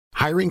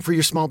Hiring for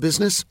your small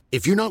business?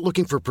 If you're not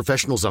looking for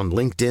professionals on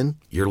LinkedIn,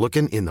 you're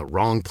looking in the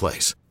wrong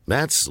place.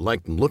 That's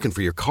like looking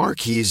for your car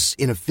keys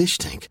in a fish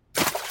tank.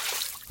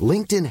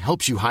 LinkedIn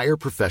helps you hire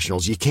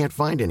professionals you can't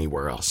find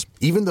anywhere else,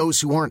 even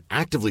those who aren't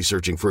actively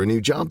searching for a new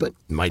job but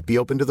might be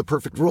open to the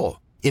perfect role.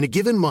 In a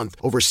given month,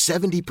 over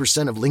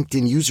 70% of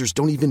LinkedIn users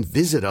don't even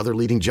visit other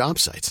leading job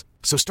sites.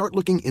 So start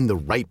looking in the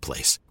right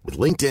place. With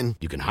LinkedIn,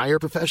 you can hire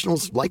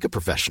professionals like a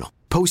professional.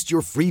 Post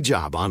your free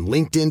job on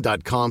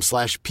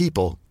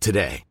linkedin.com/people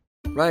today.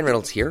 Ryan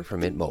Reynolds here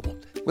from Mint Mobile.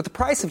 With the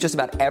price of just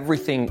about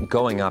everything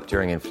going up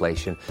during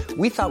inflation,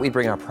 we thought we'd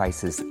bring our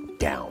prices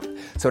down.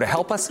 So to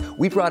help us,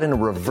 we brought in a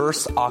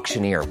reverse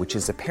auctioneer, which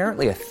is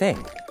apparently a thing.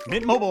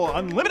 Mint Mobile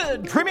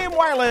Unlimited Premium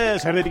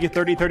Wireless. How to get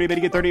 30, 30, bit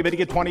to get 30, bit to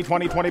get 20,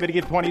 20, 20, bit to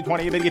get 20,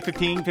 20, bit to get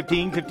 15,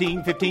 15,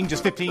 15, 15,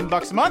 just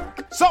 $15 a month?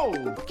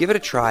 Sold! Give it a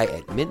try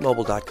at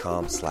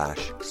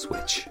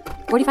mintmobile.com/switch.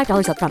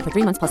 $45 up front for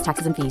 3 months plus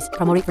taxes and fees.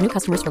 Promo rate for new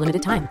customers for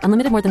limited time.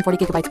 Unlimited more than 40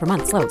 gigabytes per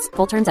month. Slows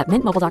full terms at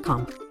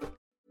mintmobile.com.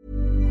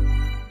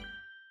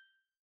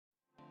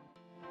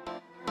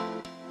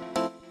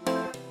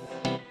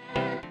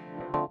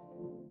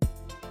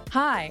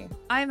 Hi,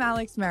 I'm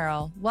Alex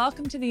Merrill.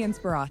 Welcome to the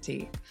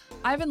Inspirati.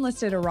 I've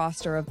enlisted a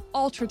roster of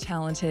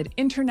ultra-talented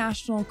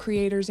international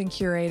creators and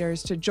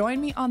curators to join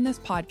me on this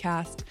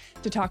podcast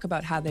to talk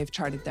about how they've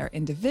charted their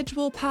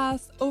individual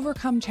paths,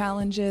 overcome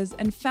challenges,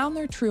 and found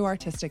their true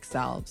artistic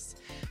selves.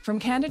 From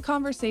candid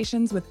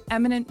conversations with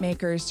eminent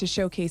makers to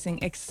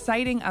showcasing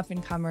exciting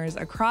up-and-comers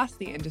across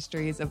the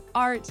industries of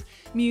art,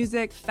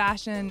 music,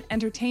 fashion,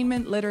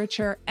 entertainment,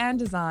 literature, and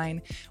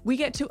design, we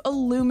get to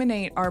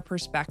illuminate our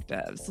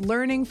perspectives,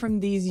 learning from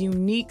these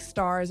unique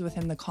stars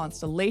within the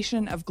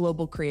constellation of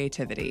global creativity.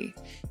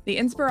 The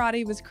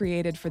Inspirati was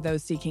created for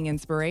those seeking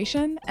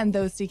inspiration and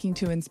those seeking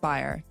to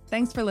inspire.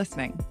 Thanks for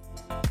listening.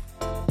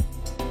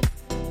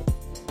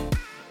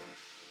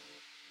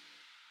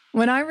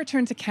 When I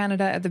returned to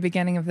Canada at the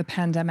beginning of the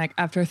pandemic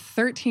after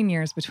 13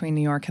 years between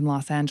New York and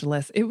Los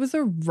Angeles, it was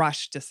a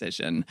rush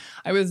decision.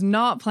 I was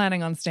not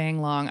planning on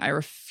staying long. I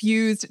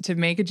refused to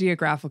make a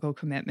geographical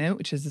commitment,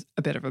 which is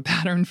a bit of a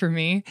pattern for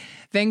me.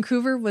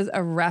 Vancouver was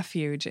a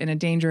refuge in a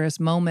dangerous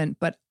moment,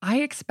 but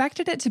I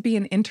expected it to be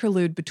an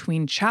interlude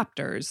between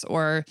chapters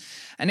or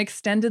an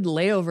extended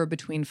layover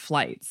between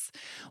flights.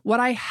 What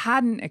I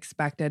hadn't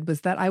expected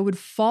was that I would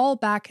fall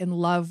back in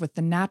love with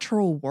the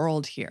natural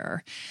world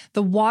here.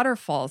 The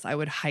waterfalls I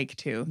would hike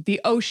to,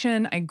 the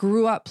ocean I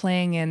grew up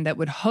playing in that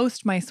would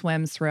host my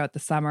swims throughout the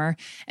summer,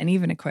 and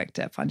even a quick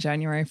dip on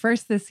January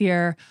 1st this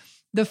year,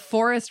 the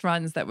forest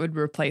runs that would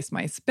replace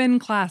my spin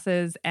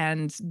classes,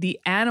 and the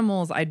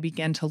animals I'd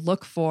begin to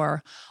look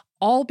for,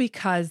 all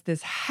because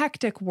this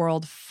hectic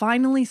world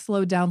finally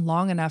slowed down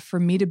long enough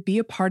for me to be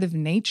a part of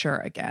nature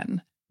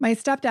again. My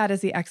stepdad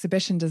is the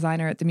exhibition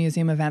designer at the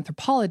Museum of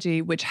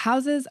Anthropology, which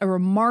houses a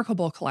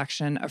remarkable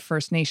collection of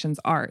First Nations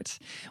art.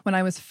 When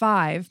I was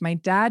 5, my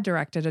dad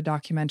directed a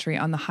documentary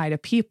on the Haida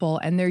people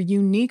and their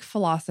unique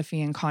philosophy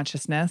and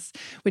consciousness,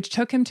 which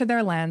took him to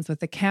their lands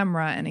with a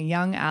camera and a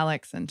young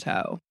Alex in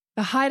tow.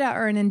 The Haida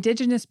are an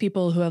indigenous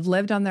people who have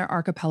lived on their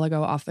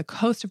archipelago off the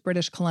coast of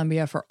British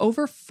Columbia for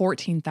over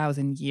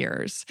 14,000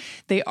 years.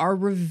 They are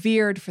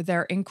revered for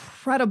their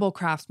incredible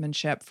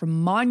craftsmanship,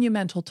 from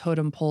monumental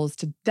totem poles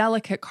to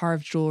delicate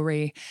carved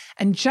jewelry,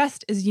 and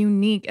just as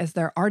unique as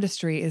their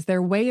artistry is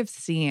their way of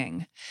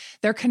seeing.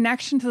 Their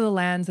connection to the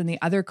lands and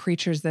the other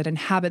creatures that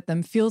inhabit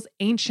them feels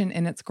ancient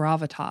in its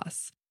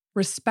gravitas.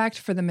 Respect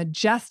for the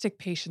majestic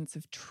patience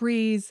of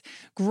trees,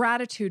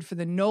 gratitude for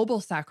the noble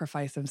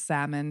sacrifice of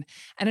salmon,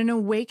 and an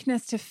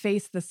awakeness to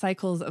face the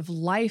cycles of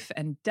life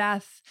and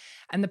death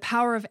and the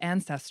power of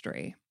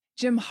ancestry.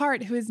 Jim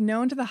Hart, who is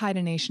known to the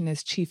Haida Nation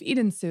as Chief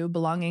Idensu,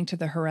 belonging to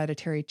the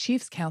Hereditary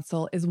Chiefs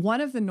Council, is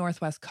one of the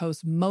Northwest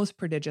Coast's most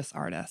prodigious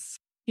artists.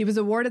 He was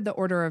awarded the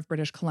Order of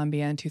British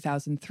Columbia in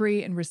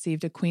 2003 and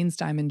received a Queen's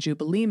Diamond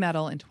Jubilee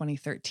Medal in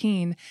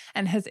 2013,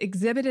 and has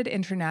exhibited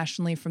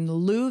internationally from the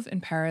Louvre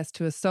in Paris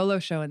to a solo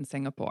show in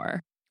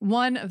Singapore.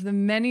 One of the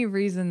many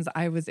reasons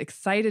I was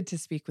excited to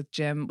speak with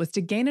Jim was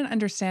to gain an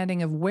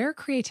understanding of where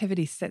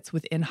creativity sits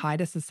within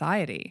Haida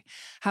society,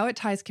 how it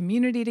ties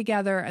community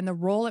together, and the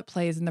role it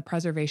plays in the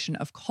preservation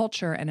of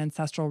culture and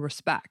ancestral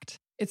respect.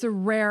 It's a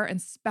rare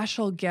and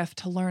special gift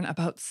to learn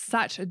about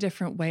such a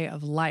different way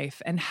of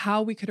life and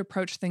how we could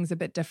approach things a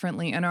bit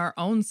differently in our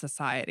own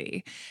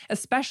society,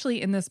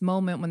 especially in this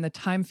moment when the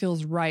time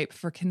feels ripe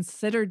for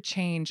considered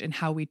change in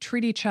how we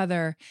treat each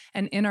other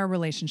and in our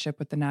relationship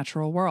with the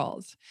natural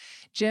world.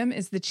 Jim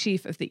is the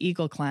chief of the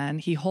Eagle Clan.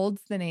 He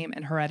holds the name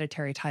and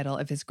hereditary title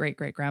of his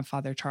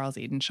great-great-grandfather, Charles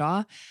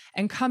Edenshaw,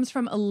 and comes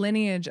from a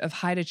lineage of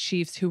Haida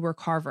chiefs who were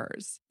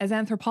carvers. As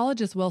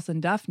anthropologist Wilson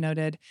Duff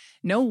noted,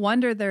 no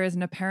wonder there is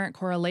an apparent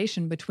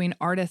correlation between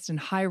artist and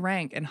high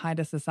rank in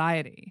Haida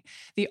society.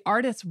 The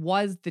artist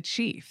was the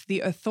chief, the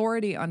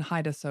authority on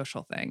Haida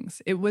social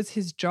things. It was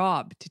his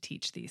job to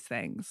teach these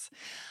things.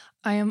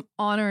 I am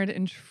honored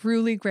and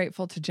truly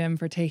grateful to Jim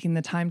for taking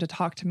the time to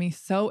talk to me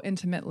so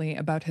intimately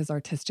about his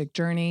artistic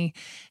journey,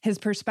 his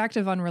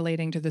perspective on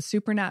relating to the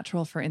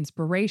supernatural for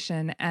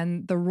inspiration,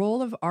 and the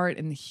role of art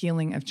in the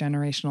healing of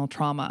generational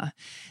trauma.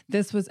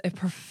 This was a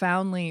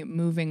profoundly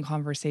moving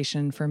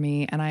conversation for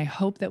me, and I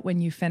hope that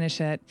when you finish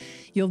it,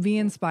 you'll be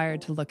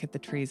inspired to look at the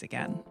trees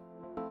again.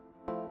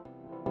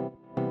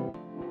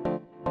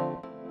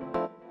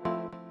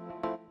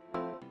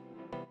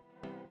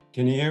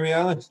 Can you hear me,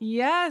 Alex?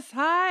 Yes,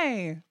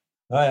 hi.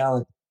 Hi,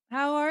 Alex.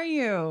 How are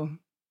you?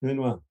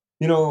 Doing well.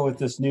 You know, with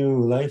this new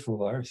life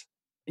of ours,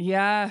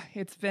 Yeah,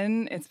 it's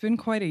been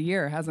quite a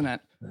year, hasn't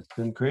it? it's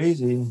been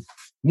crazy.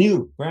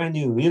 New, brand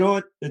new. You know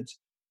what? It's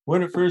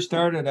when it first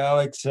started,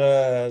 Alex.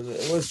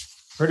 It was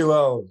pretty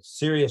well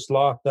serious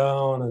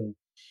lockdown, and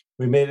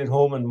we made it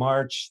home in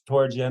March,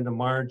 towards the end of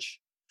March,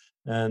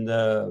 and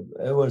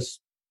it was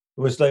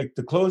like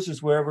the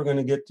closest we're ever going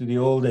to get to the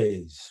old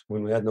days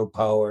when we had no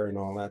power and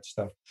all that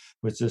stuff.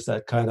 It was just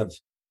that kind of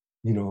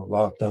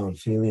lockdown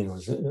feeling.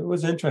 It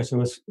was interesting.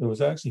 It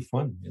was actually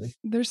fun, really.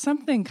 There's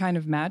something kind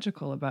of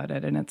magical about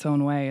it in its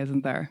own way,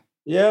 isn't there?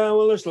 Yeah,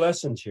 well, there's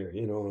lessons here.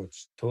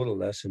 It's total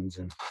lessons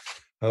and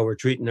how we're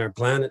treating our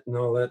planet and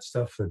all that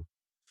stuff. And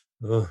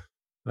uh,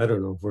 I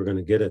don't know if we're going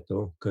to get it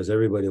though, because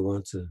everybody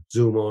wants to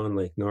zoom on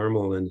like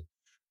normal, and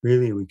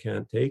really we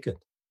can't take it.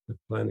 The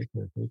planet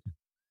can't take it.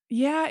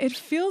 Yeah, it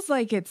feels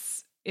like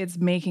it's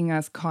making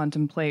us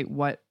contemplate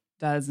what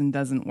does and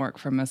doesn't work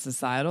from a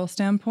societal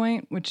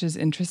standpoint, which is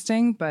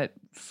interesting. But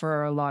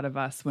for a lot of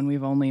us, when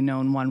we've only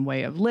known one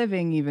way of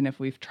living, even if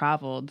we've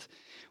traveled,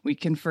 we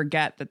can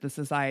forget that the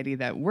society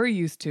that we're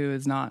used to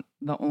is not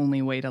the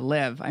only way to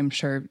live. I'm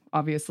sure,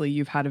 obviously,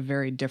 you've had a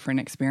very different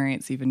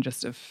experience, even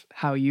just of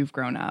how you've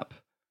grown up.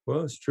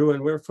 Well, it's true,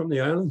 and we're from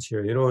the islands here,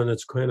 and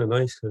it's kind of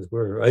nice because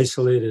we're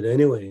isolated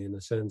anyway, in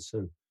a sense,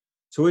 and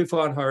so we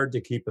fought hard to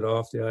keep it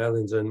off the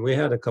islands, and we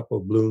had a couple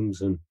of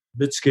blooms, and a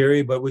bit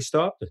scary, but we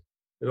stopped it.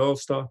 It all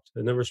stopped.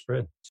 It never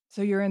spread.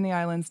 So you're in the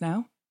islands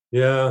now?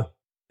 Yeah,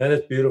 and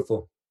it's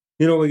beautiful.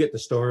 We get the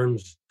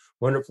storms,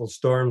 wonderful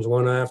storms,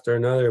 one after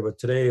another, but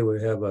today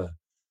we have a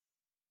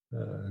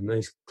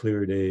nice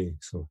clear day.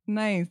 So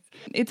Nice.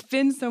 It's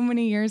been so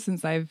many years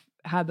since I've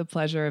had the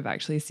pleasure of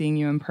actually seeing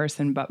you in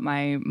person, but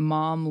my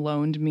mom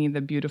loaned me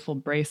the beautiful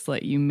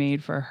bracelet you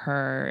made for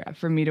her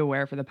for me to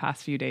wear for the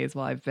past few days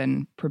while I've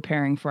been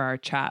preparing for our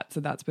chat. So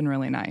that's been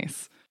really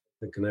nice.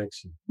 the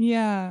connection.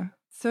 Yeah.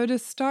 So to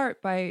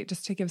start by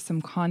just to give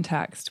some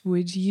context,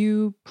 would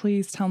you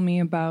please tell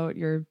me about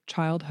your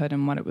childhood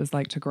and what it was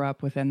like to grow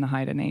up within the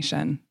Haida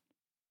Nation?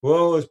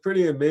 Well, it was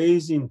pretty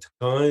amazing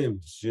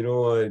times.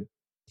 I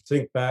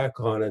think back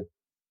on it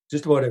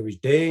just about every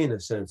day in a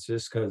sense,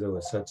 just because it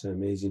was such an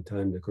amazing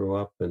time to grow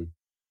up, and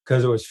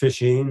because it was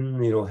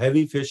fishing,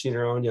 heavy fishing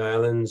around the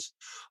islands,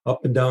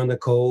 up and down the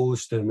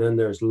coast, and then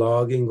there's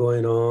logging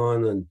going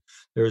on, and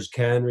there's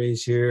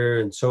canneries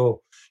here, and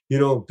so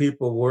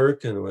people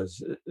work, and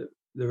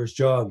there was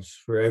jobs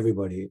for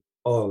everybody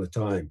all the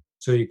time.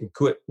 So you could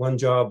quit one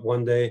job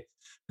one day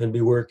and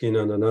be working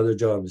on another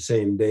job the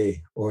same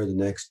day or the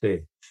next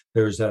day.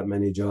 There's that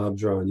many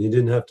jobs around. You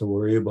didn't have to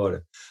worry about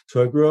it.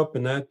 So I grew up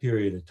in that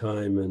period of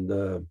time,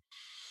 and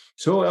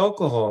so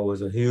alcohol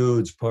was a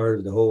huge part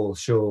of the whole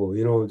show.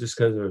 Just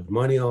because there was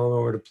money all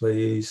over the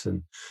place,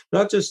 and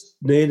not just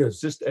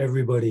natives, just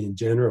everybody in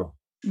general.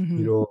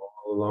 Hmm. All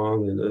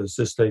along, and it was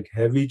just like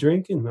heavy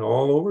drinking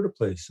all over the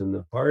place, and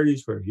the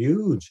parties were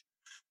huge.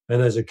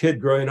 And as a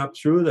kid growing up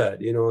through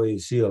that, you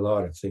see a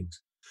lot of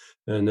things.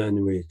 And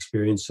then we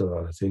experienced a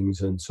lot of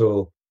things. And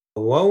so,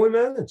 well, we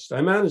managed.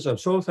 I managed. I'm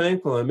so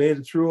thankful I made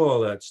it through all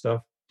that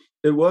stuff.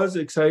 It was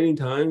exciting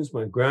times.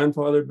 My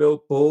grandfather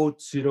built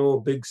boats,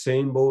 big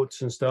seine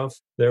boats and stuff.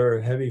 They were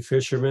heavy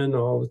fishermen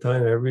all the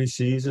time. Every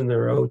season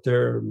they're out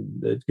there.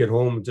 They'd get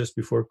home just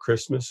before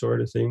Christmas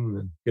sort of thing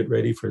and get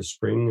ready for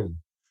spring and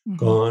Hmm.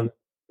 gone.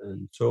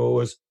 And so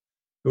it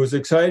was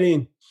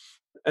exciting.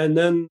 And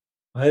then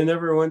I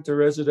never went to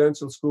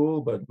residential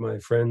school, but my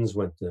friends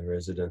went to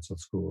residential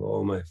school,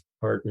 all my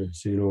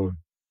partners,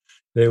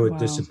 they would Wow.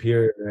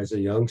 disappear as a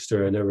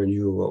youngster. I never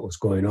knew what was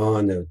going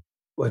on. It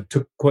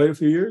took quite a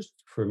few years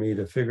for me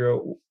to figure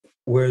out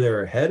where they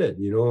were headed,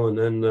 and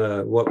then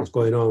what was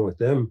going on with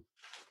them.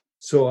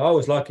 So I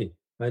was lucky.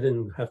 I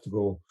didn't have to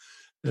go.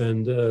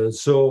 And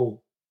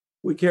so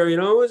we carried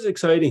on. It was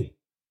exciting.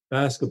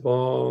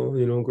 Basketball,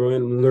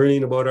 growing,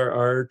 learning about our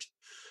art,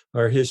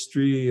 our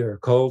history, our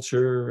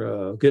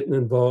culture, getting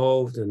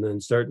involved, and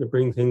then starting to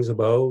bring things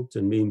about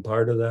and being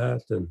part of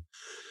that and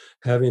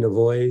having a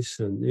voice.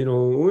 And,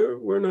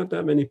 we're not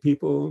that many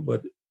people,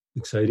 but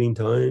exciting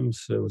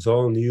times. It was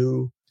all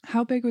new.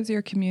 How big was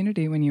your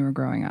community when you were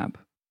growing up?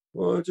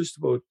 Well, just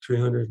about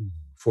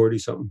 340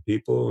 something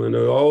people. And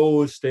it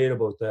always stayed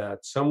about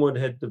that. Some would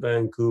head to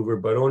Vancouver,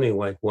 but only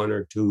like one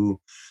or two.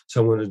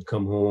 Someone would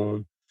come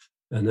home,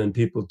 and then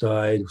people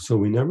died. So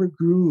we never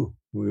grew.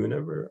 We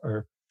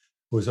never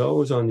was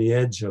always on the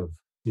edge of,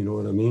 you know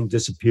what I mean,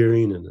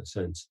 disappearing in a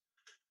sense.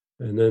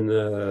 And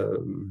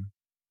then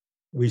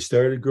we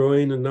started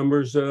growing in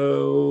numbers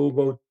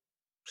about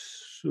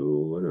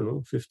so I don't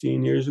know,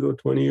 15 years ago,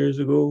 20 years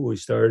ago,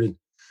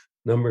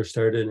 numbers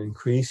started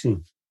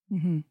increasing.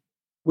 Hmm.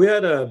 We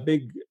had a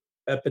big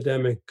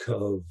epidemic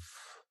of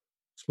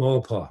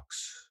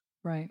smallpox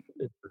Right.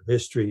 in our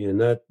history, and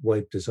that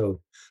wiped us out.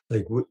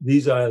 Like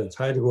these islands,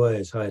 Haida Gwaii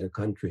is Haida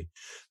country,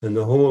 and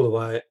the whole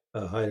of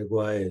Haida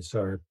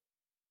Gwaii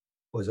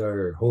was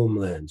our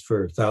homelands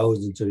for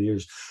thousands of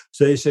years.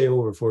 So they say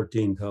over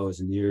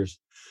 14,000 years.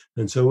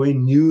 And so we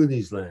knew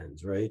these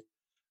lands, right?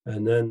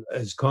 And then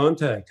as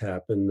contact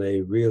happened,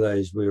 they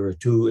realized we were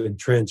too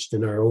entrenched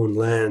in our own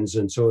lands.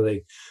 And so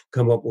they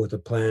come up with a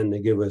plan to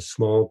give us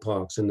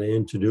smallpox, and they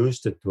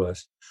introduced it to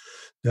us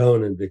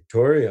down in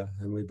Victoria,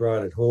 and we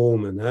brought it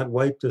home, and that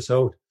wiped us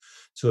out.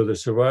 So the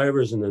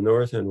survivors in the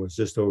north end was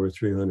just over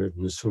 300,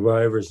 and the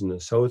survivors in the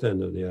south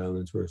end of the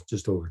islands were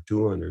just over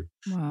 200.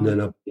 And Wow. then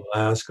up in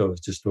Alaska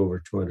was just over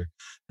 200.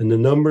 And the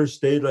numbers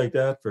stayed like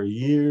that for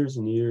years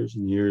and years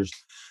and years.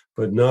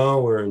 But now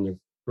we're in the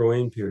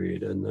growing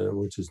period, and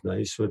which is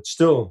nice. But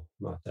still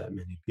not that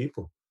many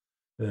people,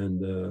 and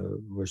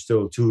we're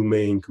still two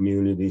main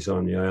communities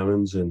on the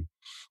islands. And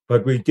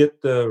but we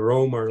get to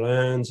roam our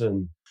lands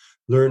and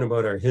learn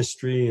about our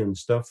history and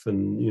stuff,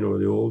 and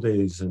the old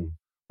days and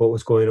what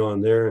was going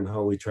on there and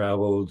how we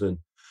traveled and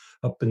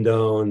up and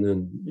down.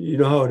 And you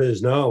know how it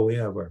is now. We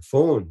have our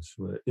phones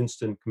with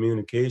instant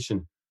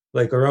communication,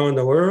 like around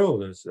the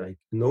world. It's like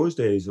in those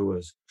days it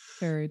was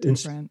Very instant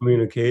different.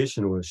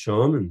 communication with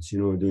shamans,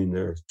 doing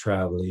their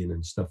traveling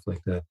and stuff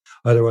like that.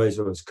 Otherwise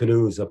it was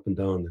canoes up and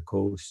down the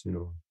coast. And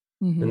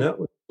Hmm. that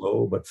was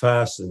slow but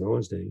fast in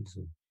those days.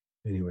 And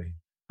anyway,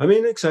 I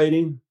mean,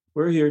 exciting.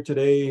 We're here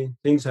today,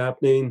 things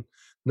happening.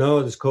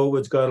 Now this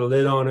COVID's got a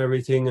lid on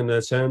everything in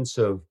the sense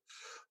of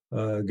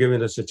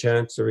giving us a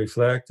chance to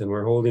reflect, and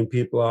we're holding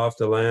people off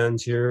the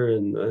lands here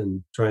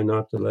and trying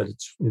not to let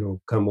it,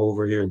 come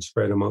over here and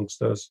spread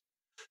amongst us.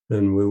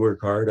 And we work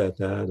hard at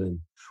that. And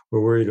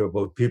we're worried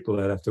about people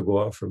that have to go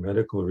off for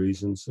medical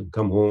reasons and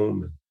come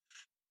home.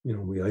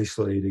 And we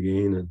isolate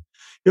again.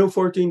 And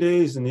 14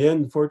 days in the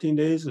end, 14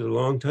 days is a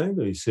long time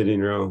to be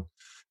sitting around.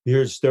 You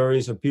hear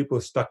stories of people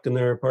stuck in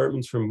their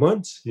apartments for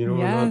months, not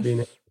Yes. being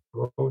able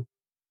to go.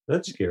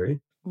 That's scary.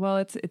 Well,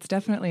 it's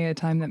definitely a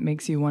time that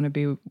makes you want to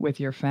be with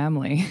your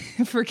family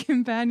for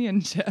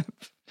companionship.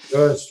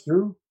 That's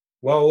true.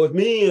 Well, with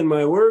me and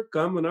my work,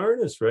 I'm an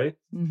artist, right?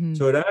 Hmm.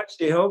 So it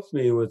actually helps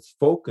me with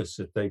focus.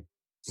 It like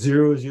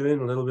zeroes you in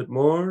a little bit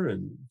more.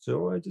 And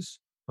so I just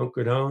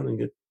hunker down and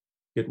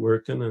get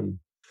working and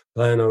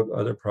plan out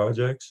other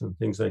projects and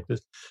things like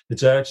this.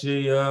 It's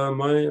actually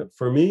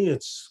for me,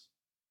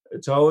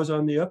 it's always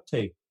on the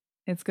uptake.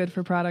 It's good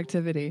for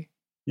productivity.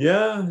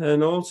 Yeah,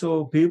 and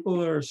also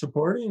people are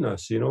supporting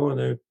us, and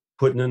they're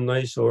putting in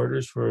nice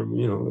orders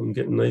and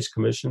getting nice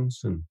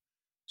commissions, and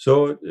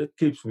so it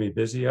keeps me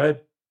busy.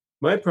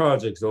 My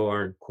projects though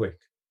aren't quick,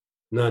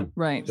 none.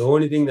 The Right.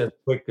 only thing that's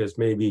quick is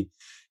maybe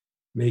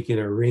making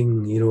a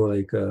ring,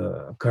 like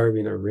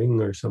carving a ring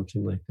or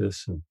something like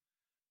this,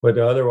 but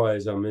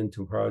otherwise I'm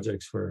into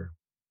projects for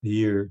a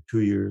year,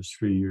 2 years,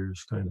 3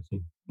 years, kind of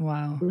thing.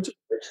 Wow. Which is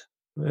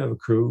great. I have a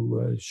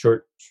crew.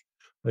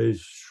 I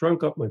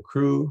shrunk up my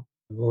crew.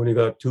 I've only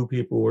got 2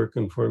 people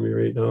working for me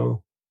right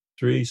now,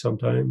 3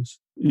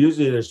 sometimes.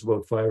 Usually there's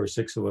about 5 or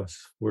 6 of us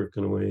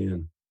working away,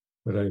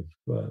 but I've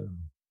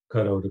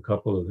cut out a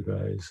couple of the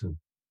guys, and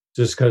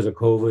just because of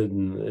COVID,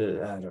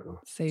 and I don't know.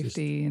 Just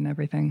Safety and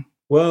everything.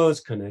 well, it's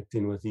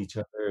connecting with each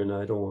other, and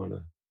I don't want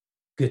to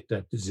get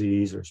that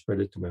disease or spread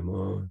it to my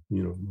mom,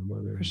 my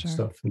mother For and sure.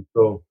 stuff. And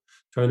so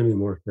trying to be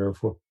more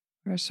careful.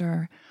 For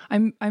sure.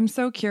 I'm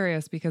so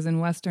curious because in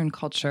Western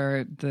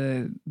culture,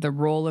 the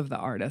role of the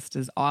artist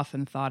is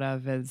often thought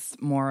of as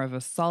more of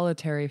a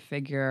solitary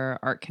figure.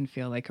 Art can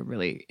feel like a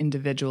really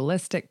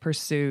individualistic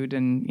pursuit.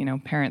 And,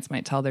 parents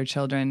might tell their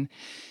children,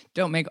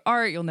 don't make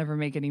art, you'll never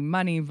make any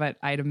money. But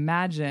I'd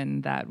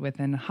imagine that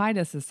within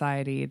Haida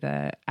society,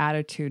 the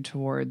attitude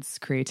towards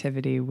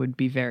creativity would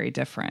be very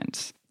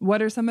different.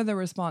 What are some of the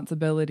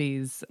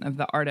responsibilities of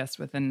the artist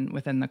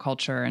within the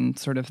culture and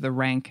sort of the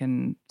rank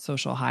and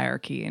social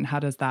hierarchy, and how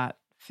does that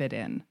fit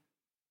in?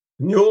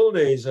 In the old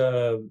days,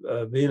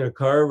 being a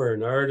carver,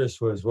 an artist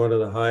was one of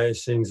the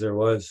highest things there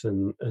was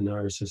in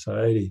our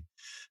society.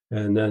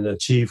 And then the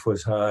chief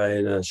was high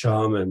and a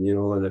shaman,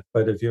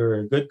 but if you were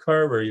a good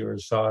carver, you were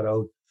sought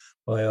out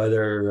by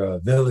other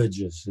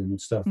villages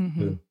and stuff Hmm.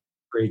 to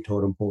create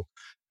totem pole.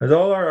 And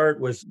all our art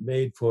was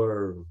made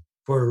for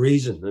a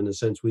reason. In a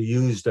sense, we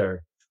used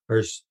our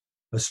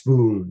a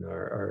spoon,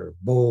 our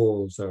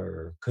bowls,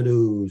 our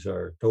canoes,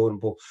 our totem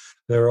pole.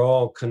 They're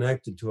all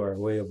connected to our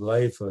way of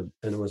life, and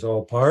it was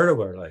all part of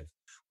our life.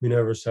 We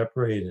never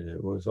separated it.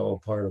 It was all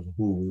part of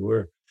who we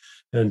were.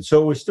 And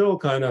so we still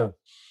kind of,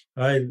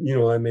 I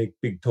make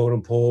big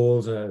totem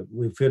poles.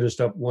 We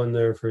finished up one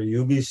there for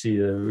UBC,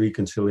 the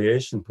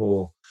reconciliation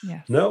pole.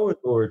 Yes. And that was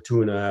over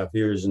 2.5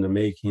 years in the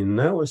making. And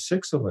that was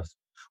 6 of us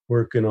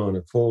working on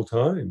it full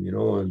time,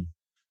 and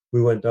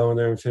we went down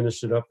there and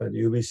finished it up at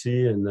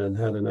UBC, and then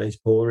had a nice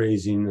pole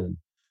raising. And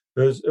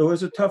it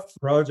was a tough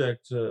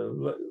project. A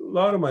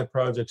lot of my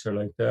projects are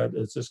like that.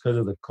 It's just because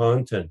of the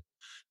content.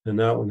 and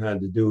that one had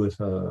to do with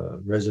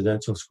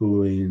residential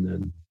schooling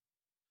and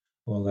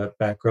all that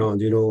background,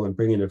 and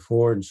bringing it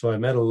forward. And so I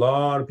met a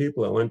lot of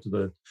people that went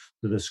to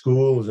the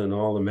schools and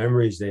all the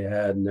memories they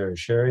had, and they're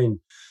sharing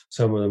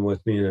some of them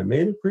with me, and it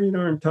made it pretty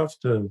darn tough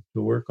to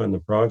work on the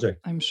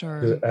project, I'm to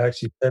sure.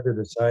 actually set it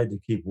aside to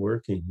keep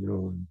working,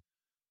 and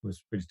it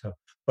was pretty tough.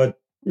 But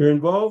you're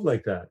involved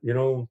like that,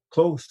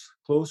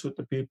 close with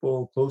the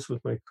people, close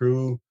with my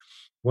crew.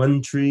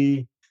 One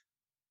tree,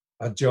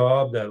 a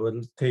job that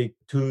would take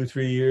 2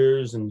 3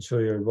 years, and so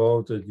you're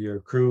involved with your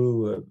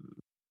crew,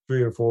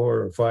 3 or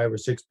 4 or 5 or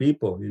 6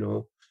 people,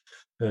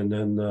 and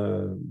then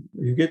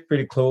you get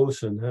pretty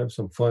close and have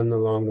some fun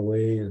along the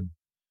way and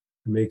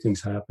make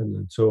things happen.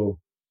 And so,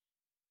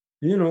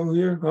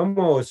 here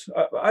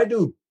I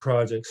do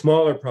projects,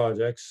 smaller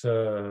projects,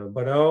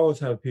 but I always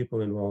have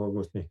people involved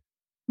with me.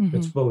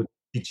 It's Hmm. about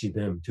teaching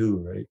them too,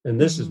 right? And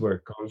this is Hmm. where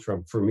it comes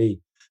from for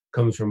me,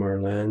 comes from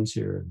our lands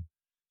here. And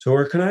so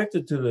we're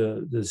connected to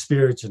the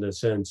spirits in a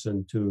sense,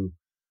 and to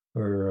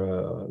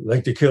or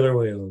like the killer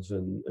whales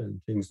and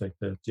things like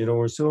that.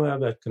 We still have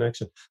that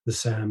connection. The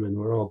salmon,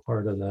 we're all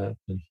part of that.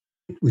 And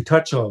we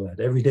touch all that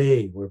every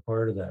day. We're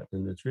part of that.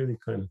 And it's really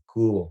kind of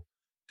cool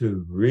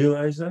to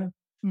realize that.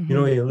 Hmm.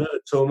 You live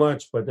it so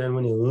much, but then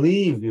when you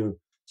leave, you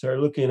start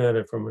looking at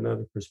it from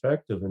another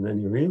perspective, and then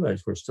you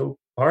realize we're still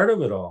part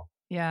of it all.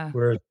 Yeah.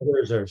 Whereas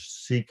others are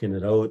seeking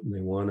it out and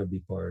they want to be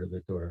part of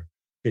it, or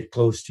get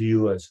close to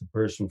you as a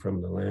person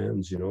from the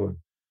lands, and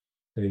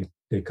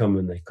they come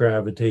and they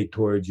gravitate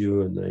towards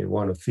you and they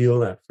want to feel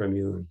that from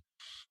you. And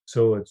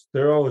so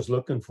they're always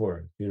looking for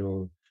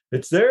it.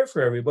 It's there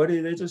for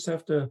everybody. They just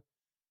have to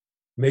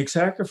make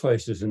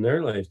sacrifices in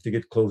their life to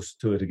get close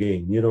to it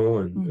again,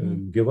 and, Hmm.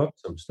 and give up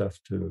some stuff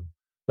to,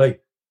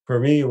 like, for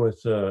me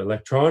with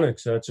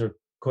electronics, that's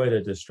quite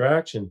a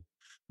distraction.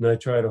 And I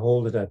try to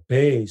hold it at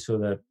bay so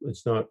that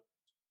it's not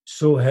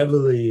so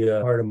heavily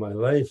part of my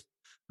life,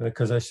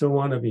 because I still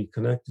want to be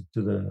connected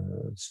to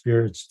the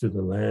spirits, to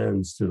the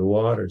lands, to the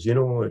waters.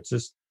 It's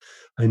just,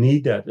 I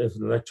need that. If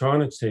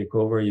electronics take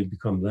over, you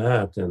become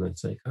that, and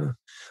it's like, I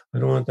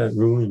don't want that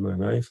ruining my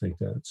life like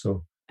that.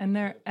 So And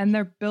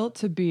they're built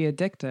to be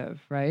addictive,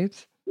 right?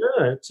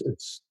 yeah,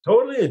 it's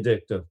totally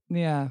addictive.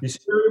 Yeah. You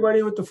see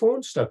everybody with the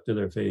phone stuck to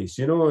their face,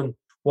 and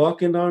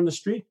walking down the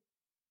street.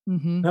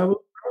 Hmm. Have a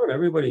look around,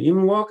 everybody,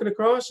 even walking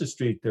across the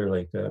street, they're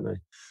like that.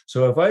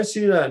 So if I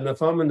see that, and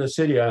if I'm in the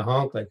city, I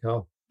honk like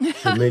hell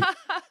to make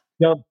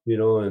jump,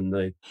 and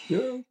like,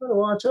 gotta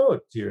watch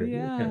out here. You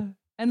can't. Yeah.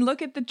 And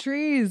look at the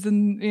trees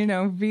and,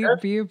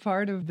 be a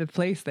part of the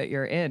place that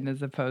you're in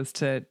as opposed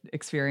to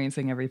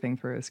experiencing everything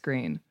through a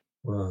screen.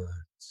 Well,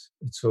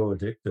 it's so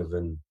addictive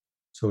and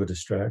so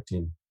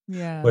distracting.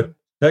 Yeah. But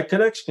that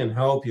connection can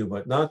help you,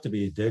 but not to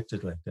be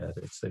addicted like that.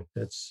 It's like,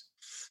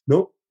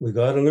 nope. We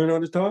got to learn how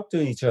to talk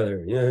to each other.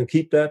 And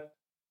keep that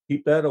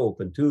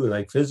open too,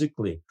 like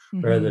physically,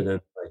 rather Mhm.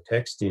 than by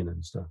texting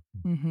and stuff.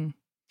 Mhm.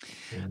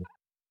 Yeah.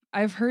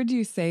 I've heard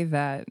you say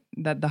that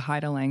the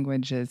Haida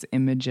language is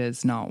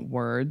images, not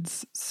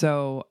words.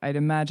 So I'd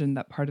imagine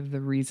that part of the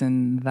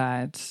reason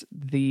that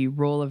the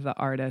role of the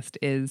artist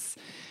is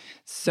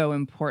so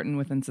important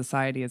within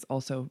society is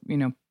also,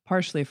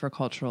 partially for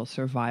cultural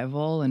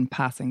survival and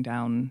passing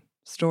down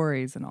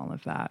stories and all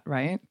of that,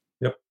 right?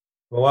 Yep.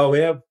 Well, while we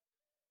have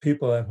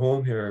people at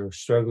home here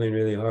struggling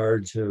really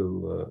hard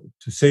to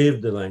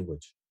save the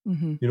language.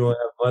 Hmm. I have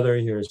mother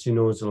here; she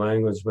knows the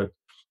language, but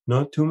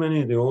not too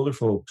many of the older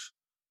folks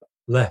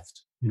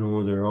left.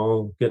 They're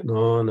all getting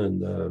on,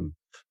 and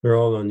they're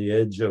all on the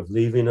edge of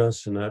leaving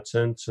us in that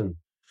sense,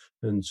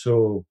 and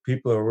so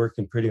people are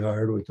working pretty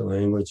hard with the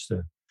language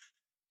to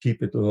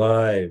keep it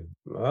alive.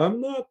 I'm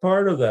not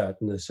part of that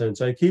in a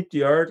sense. I keep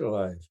the art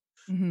alive.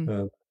 Hmm.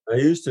 Uh, I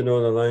used to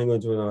know the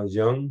language when I was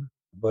young,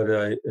 but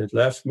it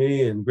left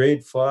me in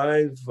grade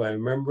 5. I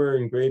remember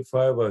in grade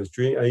 5,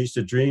 I used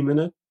to dream in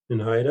it, in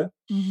Haida,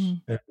 Hmm.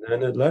 and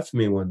then it left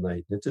me one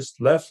night. It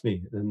just left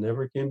me and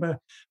never came back.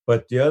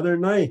 But the other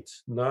night,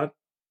 not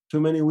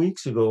too many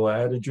weeks ago, I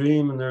had a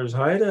dream and there's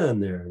Haida in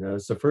there. And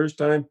that's the first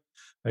time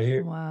I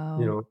hear, you Wow.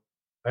 know,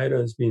 Haida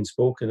is being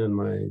spoken in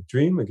my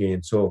dream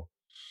again. So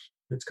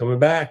it's coming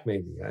back,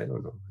 maybe. I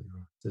don't know.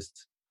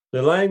 Just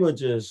the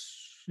language is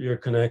your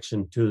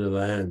connection to the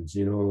lands,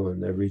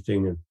 and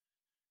everything. And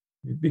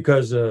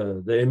because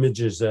the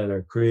images that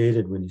are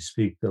created when you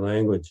speak the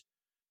language,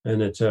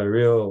 and it's a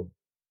real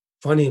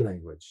funny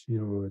language.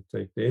 It's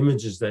like the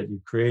images that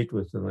you create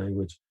with the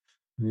language,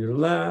 and you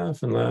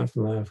laugh and laugh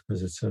and laugh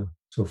because it's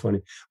so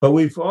funny. But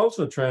we've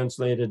also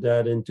translated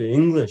that into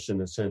English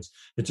in a sense.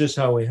 It's just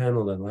how we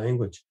handle the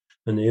language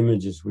and the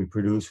images we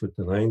produce with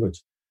the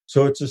language.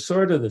 So it's a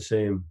sort of the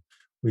same.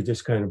 We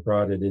just kind of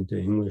brought it into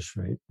English,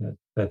 right?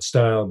 That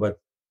style. But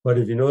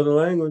if you know the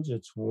language,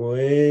 it's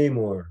way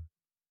more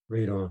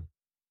right on.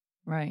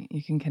 Right.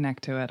 You can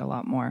connect to it a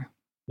lot more.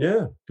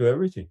 Yeah, to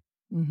everything.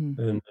 Hmm.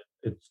 And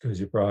it's because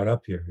you brought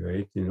up here,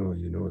 right? You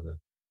know the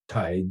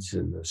tides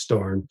and the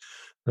storm.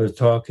 I was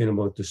talking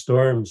about the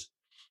storms.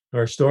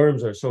 Our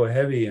storms are so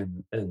heavy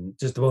and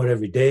just about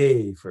every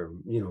day for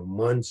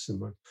months and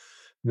months.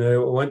 And I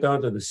went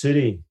down to the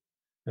city,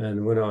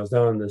 and when I was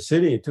down in the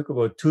city, it took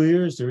about 2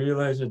 years to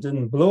realize it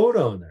didn't blow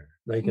down there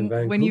like in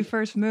When you Vancouver.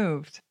 first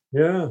moved.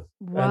 Yeah,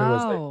 and it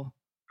was like Wow.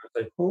 I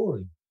was like,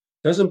 "Holy,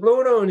 doesn't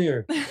blow down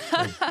here."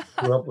 Like,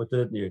 grew up with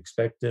it, and you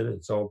expect it,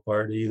 it's all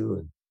part of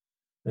you,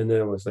 and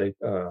then it was, like,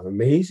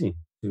 amazing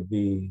to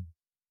be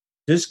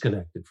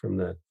disconnected from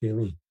that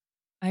feeling.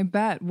 I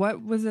bet.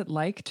 What was it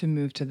like to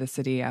move to the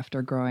city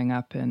after growing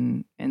up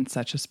in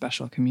such a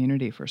special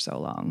community for so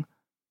long?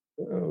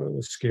 Oh, it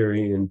was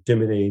scary,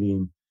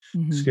 intimidating,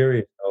 Mhm. scary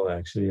as hell,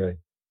 actually. I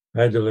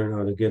had to learn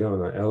how to get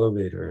on an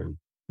elevator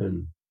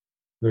and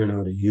learn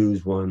how to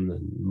use one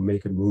and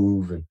make it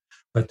move, and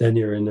but then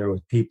you're in there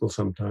with people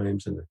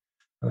sometimes, and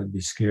I'd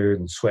be scared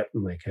and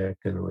sweating like heck,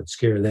 and it would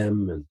scare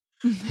them, and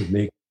it'd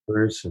make it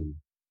worse, and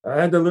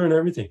I had to learn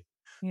everything.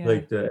 Yeah.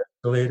 Like the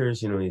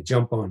escalators, you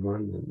jump on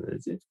one, and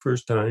it's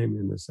first time,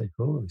 and it's like,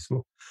 "Holy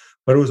smoke."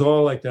 But it was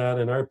all like that,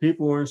 and our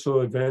people weren't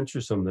so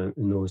adventuresome then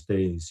in those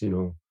days.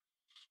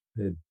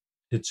 They'd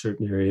hit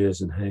certain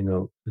areas and hang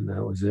out, and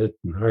that was it,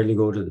 and hardly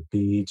go to the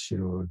beach.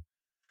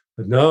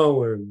 But now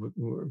we're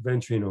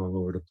venturing all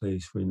over the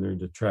place. We learn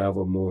to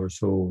travel more,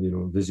 so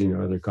visiting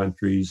other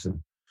countries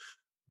and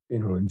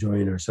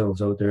enjoying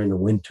ourselves out there in the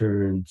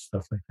winter and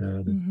stuff like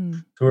that. And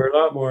Mhm. so we're a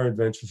lot more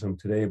adventuresome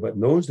today. But in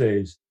those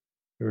days,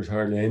 there was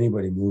hardly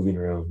anybody moving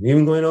around.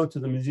 Even going out to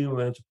the Museum of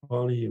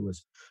Anthropology, it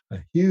was a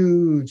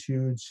huge,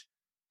 huge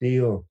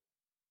deal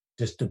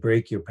just to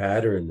break your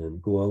pattern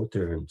and go out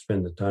there and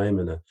spend the time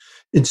in a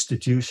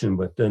institution,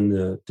 but then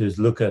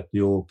to look at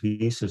the old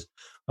pieces.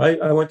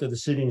 I went to the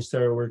city and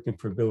started working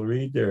for Bill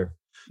Reed there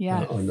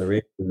on the Yes.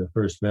 radio in the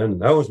First Man.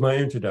 That was my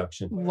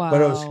introduction,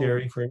 but it was Wow.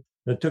 scary for him.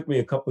 It took me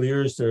a couple of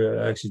years to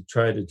actually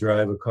try to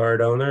drive a car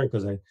down there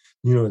because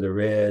the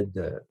red,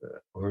 the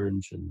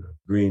orange, and the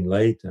green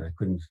light, and I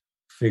couldn't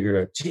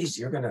figure out. Geez,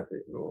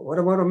 what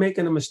about I'm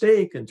making a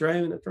mistake and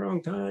driving at the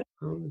wrong time?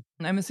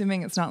 I'm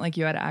assuming it's not like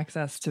you had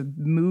access to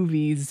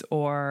movies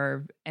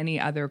or any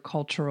other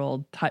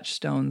cultural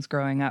touchstones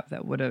growing up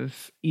that would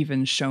have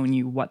even shown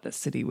you what the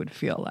city would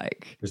feel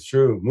like. It's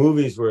true.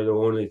 Movies were the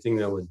only thing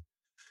that would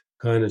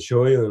kind of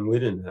show you, and we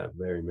didn't have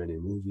very many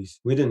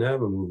movies. We didn't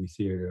have a movie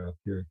theater up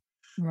here,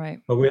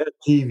 Right. but we had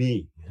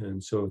TV,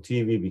 and so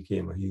TV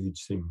became a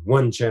huge thing.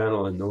 One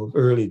channel in those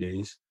early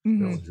days. That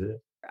Mhm. was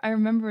it. I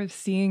remember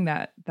seeing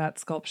that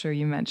sculpture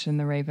you mentioned,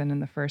 the Raven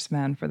and the First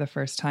Man, for the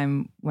first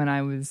time when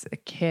I was a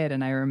kid,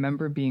 and I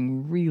remember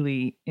being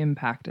really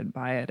impacted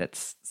by it.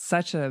 It's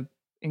such a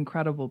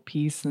incredible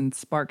piece and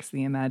sparks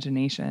the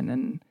imagination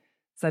in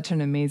such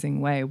an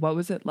amazing way. What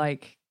was it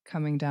like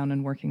coming down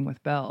and working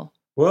with Bill?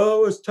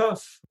 Well, it was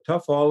tough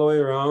all the way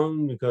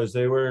around because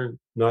they were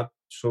not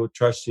so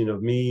trusting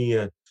of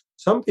me.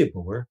 Some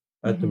people were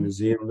at the Mhm.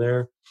 museum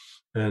there,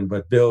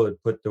 but Bill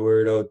had put the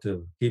word out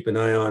to keep an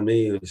eye on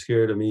me. He was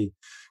scared of me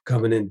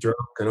coming in drunk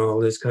and all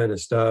this kind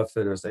of stuff.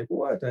 And I was like,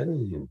 "What? I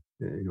don't even."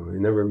 He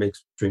never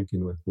makes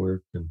drinking with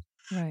work.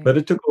 Right. But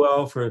it took a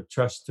while for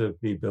trust to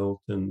be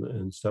built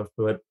and stuff.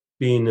 But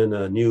being in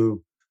a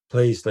new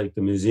place like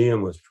the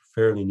museum was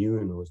fairly new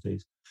in those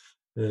days.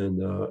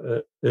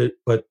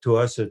 But to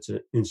us, it's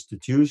an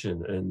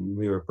institution, and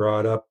we were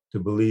brought up to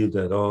believe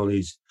that all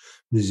these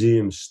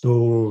museums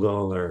stole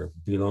all our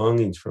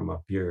belongings from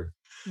up here.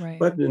 Right.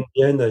 But in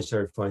the end, I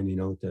started finding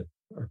out that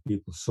our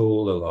people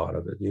sold a lot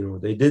of it.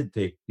 They did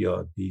take the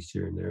odd piece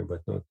here and there,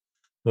 but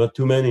not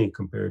too many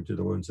compared to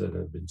the ones that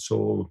have been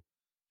sold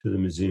to the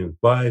museum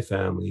by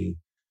family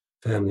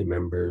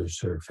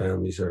members or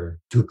families or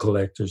to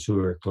collectors who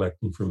are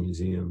collecting from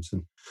museums.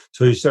 And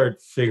so you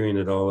start figuring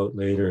it all out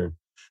later.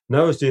 And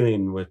I was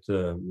dealing with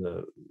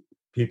the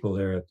people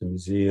there at the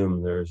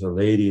museum. There's a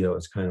lady that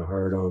was kind of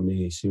hard on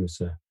me. She was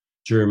a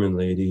German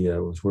lady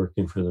that was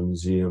working for the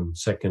museum,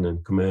 second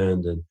in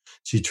command, and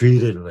she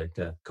treated it like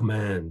that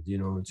command,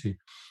 and she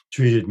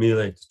treated me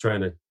like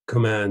trying to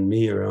command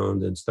me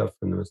around and stuff.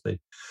 And it was like,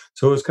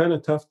 so it was kind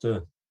of tough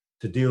to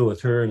deal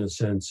with her in a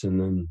sense. And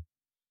then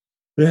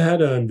they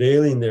had an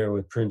unveiling there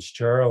with Prince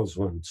Charles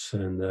once,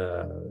 and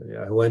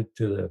I went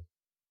to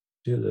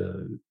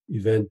the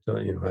event.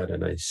 Had a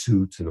nice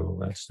suit and all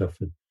that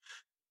stuff. And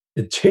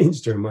it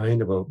changed her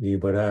mind about me,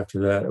 but after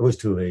that, it was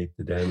too late.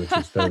 The damage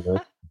was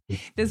done.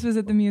 This was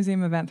at the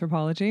Museum of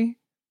Anthropology?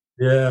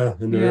 Yeah,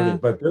 in the early, Yeah.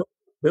 but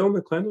Bill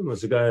McLennan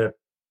was a guy that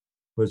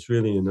was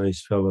really a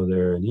nice fellow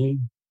there, and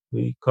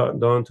he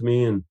cottoned on to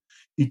me, and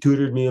he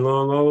tutored me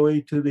along all the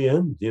way to the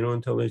end,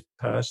 until he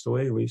passed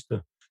away. We used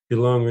to get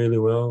along really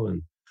well,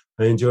 and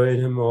I enjoyed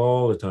him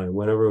all the time.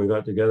 Whenever we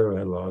got together, I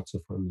had lots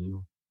of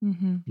fun,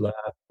 Mhm.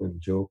 laughing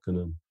and joking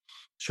and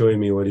showing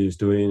me what he was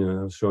doing, and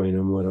I was showing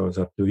him what I was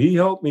up to. He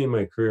helped me in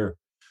my career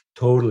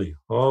totally,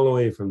 all the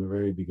way from the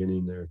very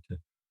beginning there to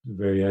the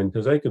very end,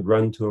 because I could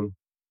run to him,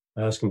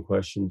 ask him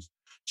questions,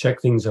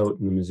 check things out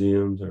in the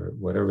museums or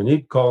whatever. And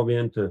he'd call me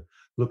in to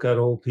look at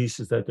old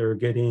pieces that they were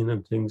getting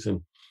and things,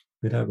 and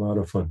we'd have a lot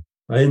of fun.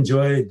 I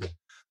enjoyed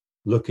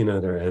looking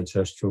at our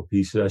ancestral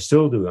pieces. I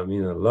still do. I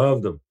mean, I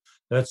love them.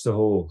 That's the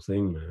whole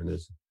thing, man,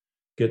 is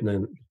getting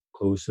in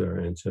close to our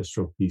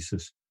ancestral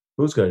pieces.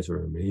 Those guys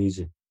were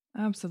amazing.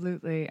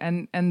 Absolutely.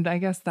 And I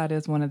guess that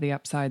is one of the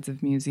upsides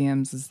of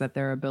museums is that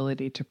their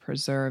ability to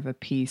preserve a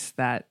piece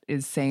that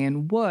is, say,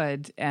 in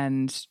wood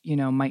and,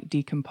 might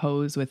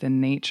decompose within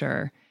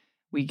nature.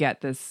 We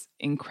get this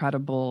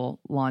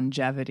incredible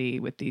longevity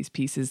with these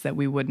pieces that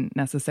we wouldn't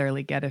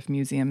necessarily get if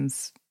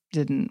museums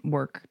didn't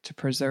work to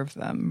preserve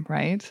them,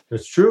 right?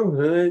 It's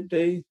true.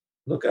 They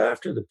look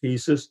after the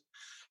pieces,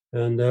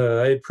 and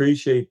I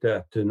appreciate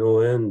that to no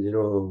end.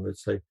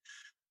 It's like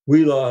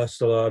we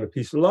lost a lot of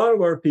pieces. A lot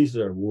of our pieces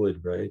are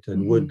wood, right?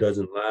 And wood Hmm.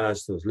 doesn't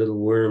last. Those little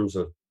worms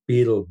of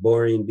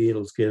boring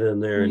beetles get in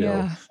there and they'll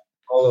Yeah.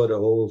 hollow the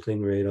whole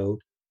thing right out.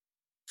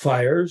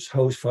 Fires,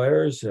 house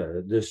fires,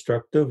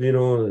 destructive,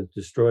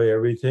 destroy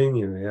everything.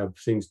 You have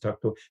things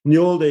tucked away. In the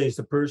old days,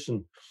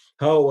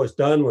 how it was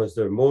done was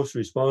the most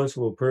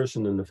responsible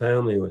person in the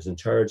family was in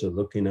charge of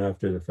looking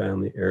after the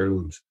family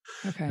heirlooms.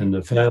 Okay. And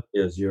the family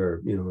is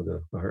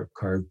the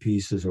card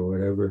pieces or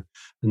whatever.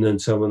 And then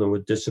some of them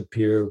would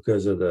disappear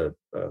because of the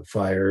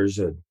fires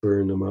that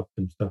burned them up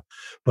and stuff.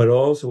 But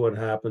also what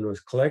happened was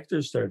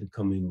collectors started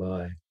coming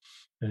by.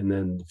 And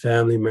then the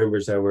family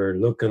members that were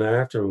looking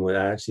after them would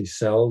actually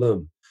sell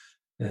them,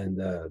 and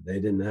they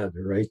didn't have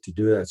the right to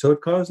do that. So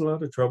it caused a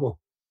lot of trouble,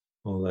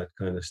 all that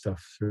kind of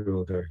stuff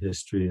throughout our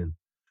history. And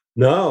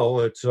now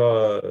it's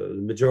the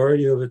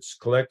majority of it's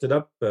collected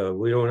up.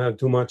 We don't have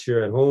too much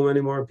here at home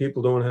anymore.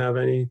 People don't have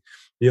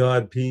the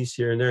odd piece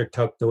here and there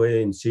tucked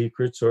away in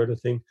secret, sort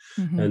of thing.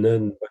 Hmm. And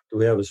then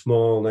we have a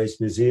small, nice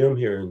museum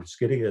here in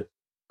Skidegate,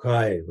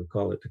 Kai. We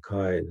call it the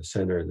Kai in the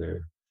center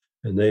there,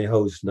 and they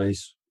house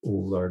nice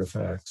old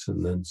artifacts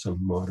and then some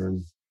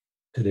modern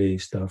today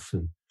stuff,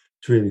 and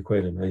it's really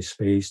quite a nice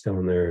space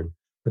down there.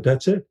 But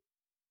that's it.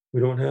 We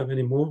don't have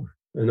any more.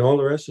 And all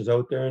the rest is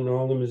out there in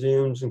all the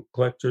museums and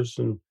collectors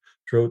and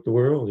throughout the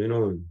world, in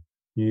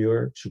New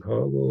York,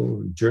 Chicago,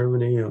 and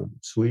Germany,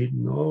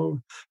 Sweden, all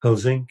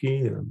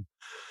Helsinki, and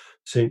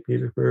St.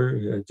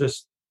 Petersburg,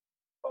 just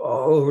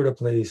all over the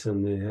place.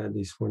 And they had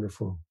these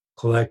wonderful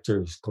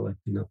collectors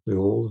collecting up the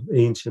old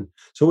ancient.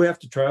 So we have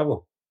to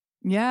travel.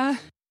 Yeah.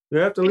 We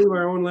have to leave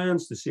our own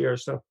lands to see our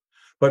stuff.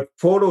 But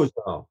photos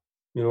now,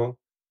 you know,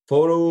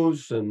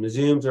 photos and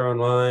museums are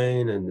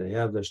online and they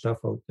have their stuff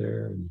out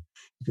there and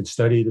you can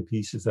study the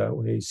pieces that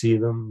way, see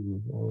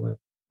them, all that.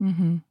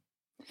 Hmm.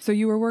 So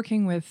you were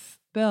working with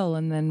Bill,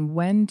 and then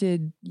how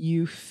did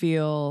you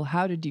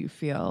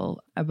feel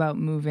about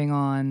moving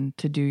on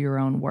to do your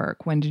own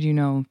work? When did you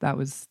know that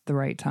was the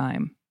right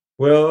time?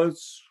 Well,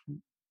 it's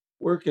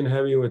working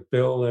heavy with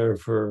Bill there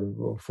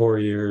for 4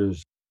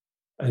 years.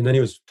 And then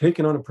he was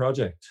taking on a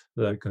project,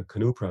 like a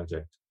canoe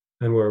project.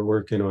 And we're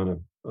working I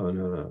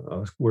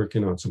was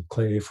working on some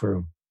clay for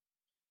him.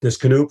 This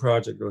canoe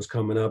project was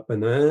coming up,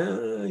 and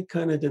I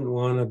kind of didn't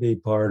want to be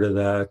part of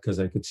that because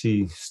I could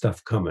see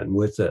stuff coming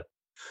with it,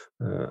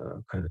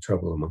 kind of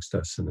trouble amongst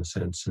us in a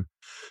sense. And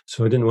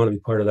so I didn't want to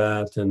be part of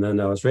that. And then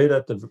I was right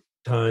at the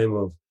time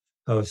of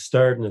I was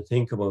starting to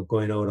think about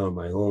going out on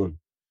my own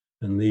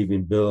and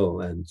leaving Bill.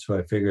 And so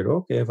I figured,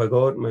 okay, if I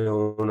go out on my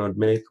own, I'd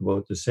make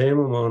about the same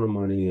amount of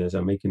money as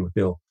I'm making with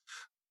Bill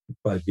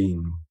by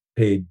being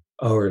paid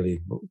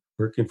hourly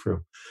working for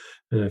him.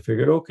 And I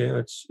figured, okay,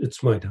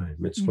 it's my time.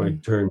 It's my Hmm.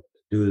 turn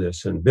to do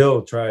this. And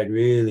Bill tried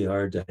really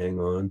hard to hang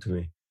on to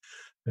me.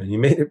 And he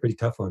made it pretty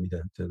tough on me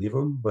to leave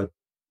him, but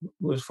it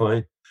was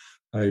fine.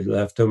 I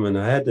left him and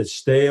I had to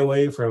stay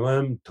away from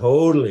him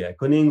totally. I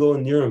couldn't even go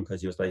near him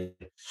because he was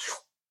like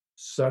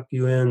suck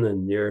you in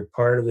and you're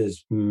part of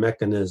his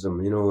mechanism,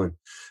 and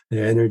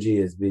the energy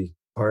is be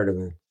part of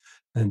it.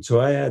 And so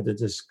I had to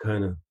just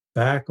kind of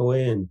back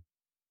away and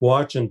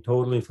watch him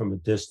totally from a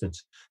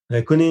distance. And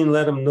I couldn't even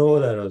let him know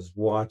that I was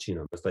watching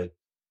him. It's like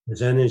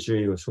his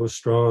energy was so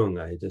strong.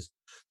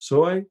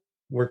 So I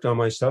worked on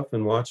my stuff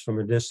and watched from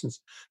a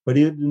distance. But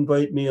he'd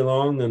invite me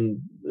along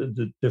and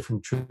the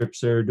different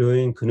trips they're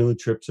doing, canoe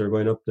trips are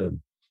going up the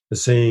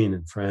Seine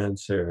in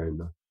France there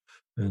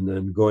and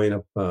then going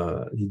up,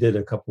 he did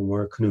a couple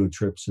more canoe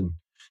trips and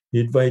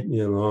he'd invite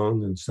me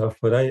along and stuff.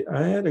 But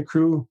I had a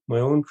crew, my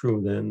own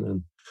crew then,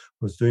 and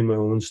was doing my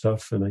own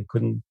stuff, and I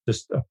couldn't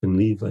just up and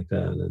leave like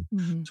that. And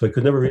Hmm. so I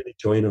could never really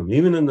join him,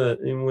 even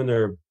when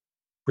they're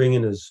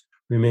bringing his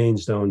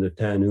remains down to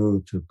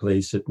Tanu to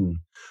place it and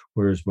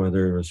where his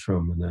mother was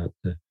from and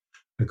that.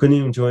 I couldn't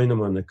even join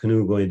them on the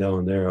canoe going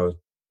down there.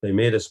 They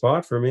made a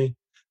spot for me,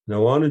 and I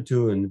wanted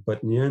to,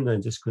 but in the end, I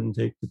just couldn't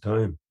take the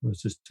time. I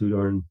was just too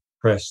darn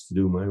pressed to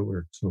do my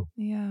work. So,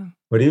 Yeah.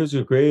 but he was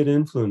a great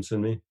influence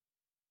on me.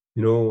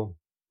 You know,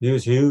 he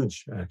was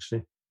huge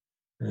actually,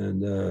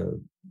 and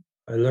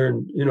I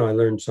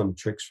learned some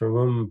tricks from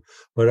him,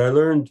 but I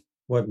learned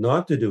what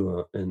not to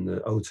do in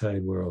the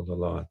outside world a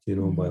lot. By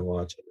Hmm.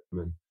 watching him,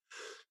 and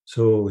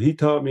so he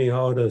taught me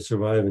how to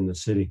survive in the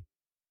city.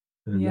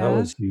 And that Yeah.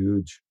 was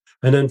huge.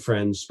 And then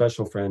friends,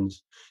 special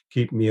friends,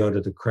 keep me out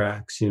of the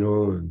cracks, and I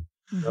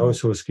Hmm.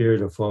 was so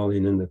scared of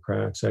falling in the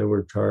cracks. I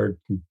worked hard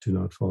to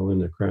not fall in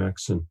the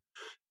cracks,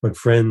 but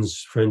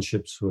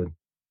friendships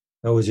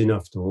that was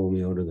enough to hold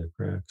me out of the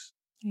cracks.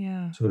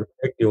 Yeah. So to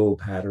pick the old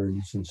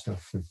patterns and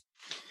stuff and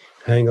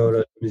hang out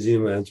at the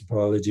Museum of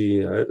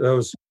Anthropology, that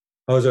was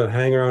I was a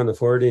hanger on the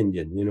Fort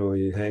Indian,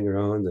 you hang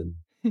around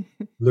and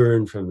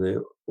learn from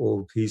the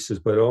old pieces,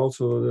 but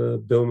also the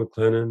Bill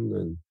McLennan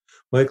and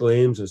Michael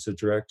Ames was the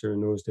director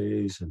in those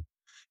days, and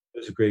he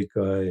was a great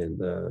guy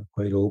and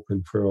quite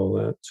open for all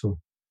that. So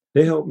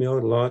they helped me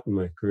out a lot in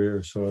my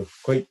career. So I'm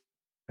quite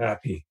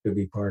happy to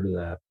be part of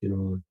that.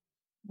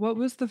 What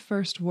was the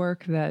first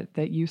work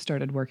that you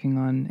started working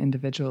on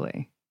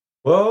individually?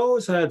 Well, I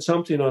always had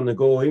something on the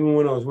go, even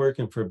when I was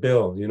working for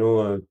Bill.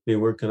 I'd be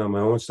working on my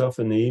own stuff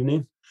in the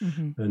evening,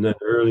 Mhm. and then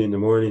early in the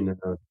morning,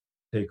 I'd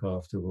take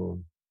off to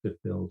go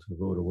get Bill to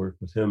go to work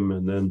with him.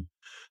 And then,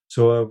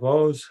 so I've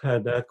always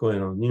had that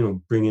going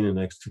on, bringing in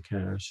extra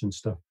cash and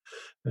stuff.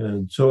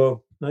 And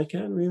so I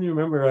can't really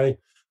remember. I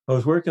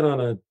was working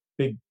on a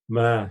big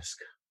mask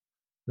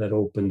that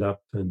opened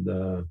up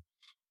and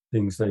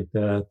things like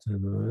that.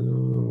 And I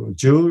don't know,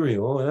 jewelry.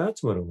 Oh,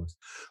 that's what it was.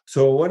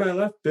 So when I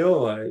left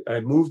Bill, I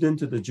moved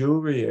into the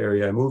jewelry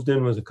area. I moved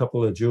in with a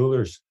couple of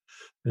jewelers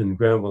in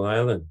Granville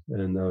Island,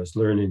 and I was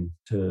learning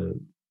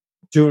to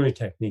jewelry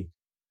technique.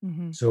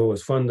 Mhm. So it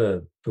was fun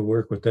to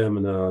work with them,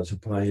 and I was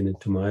applying it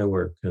to my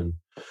work, and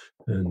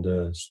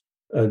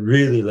I'd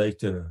really like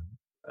to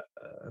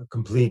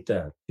complete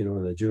that,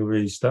 the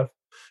jewelry stuff,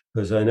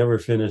 because I never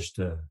finished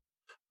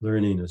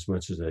learning as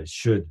much as I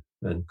should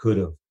and could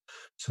have,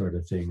 sort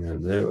of thing.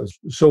 And it was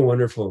so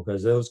wonderful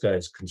because those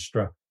guys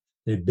construct,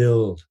 they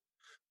build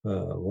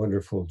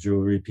wonderful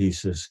jewelry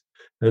pieces.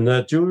 And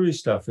that jewelry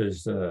stuff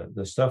is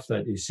the stuff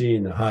that you see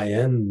in the high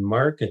end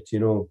market,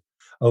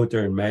 out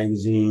there in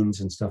magazines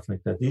and stuff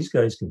like that. These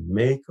guys can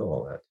make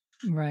all that.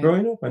 Right.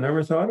 Growing up, I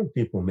never thought of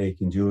people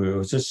making jewelry. It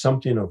was just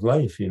something of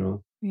life.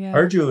 Yeah.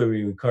 Our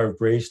jewelry, we carved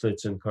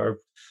bracelets and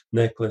carved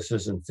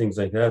necklaces and things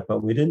like that,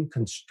 but we didn't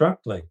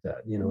construct like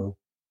that,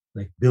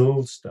 like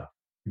build stuff.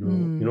 You know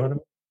Mm. what I mean?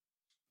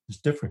 It's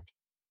different.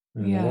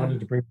 And I Yeah. wanted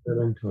to bring that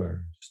into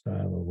our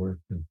style of work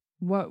and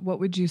What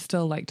would you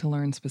still like to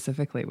learn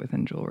specifically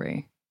within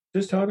jewelry?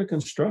 just how to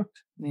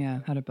construct,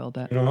 Yeah, how to build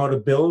it. how to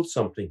build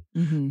something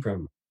Mhm.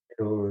 from,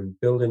 and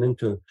build it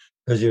into,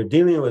 because you're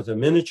dealing with a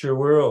miniature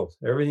world.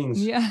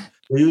 Yeah.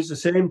 We use the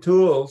same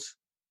tools,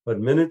 but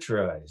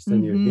miniaturized,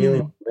 and you're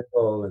dealing Mhm. with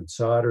metal and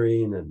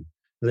soldering, and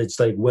it's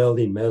like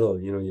welding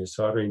metal, you're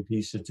soldering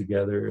pieces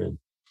together and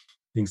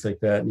things like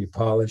that, and you're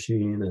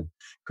polishing and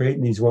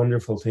creating these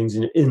wonderful things,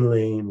 and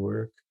inlaying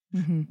work.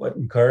 Mhm. But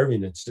in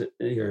carving,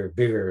 you're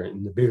bigger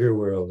in the bigger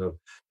world of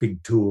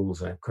big tools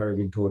like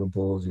carving totem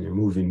poles, and you're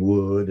moving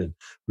wood and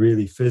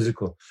really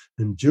physical.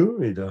 In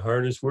jewelry, the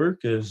hardest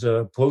work is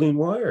pulling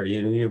wire.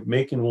 You're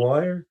making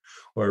wire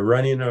or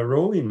running a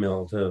rolling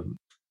mill to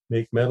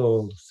make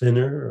metal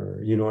thinner,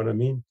 or you know what I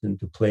mean,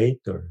 into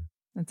plate or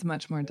It's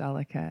much more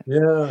delicate.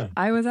 yeah.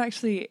 I was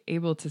actually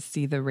able to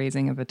see the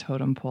raising of a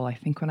totem pole, I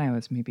think when I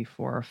was maybe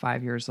 4 or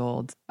 5 years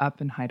old up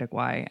in Haida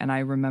Gwaii, and I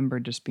remember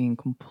just being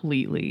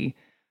completely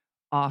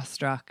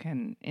awestruck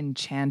and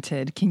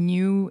enchanted. Can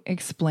you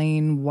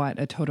explain what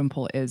a totem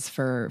pole is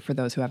for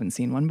those who haven't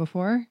seen one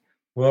before?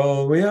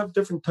 Well, we have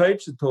different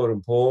types of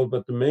totem pole,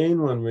 but the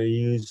main one we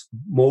use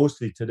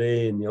mostly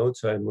today in the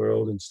outside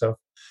world and stuff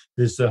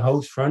is the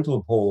house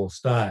frontal pole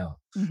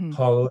style, Mhm.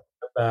 hollow at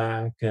the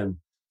back, and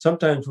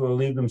sometimes we'll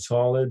leave them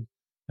solid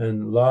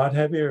and a lot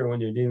heavier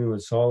when you're dealing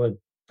with solid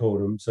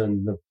totems.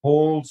 And the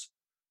poles,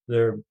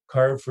 they're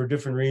carved for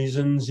different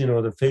reasons.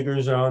 The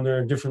figures are on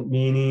there, different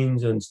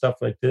meanings and stuff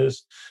like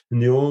this. In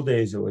the old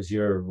days, it was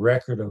your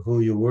record of who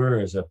you were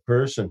as a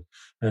person,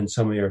 and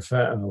some of your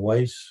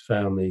wife's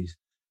families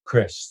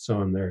crests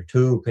on there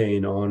too,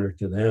 paying honor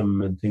to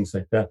them and things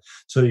like that.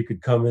 So you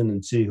could come in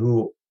and see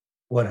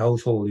what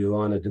household you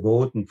wanted to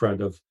go in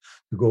front of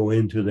to go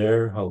into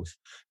their house,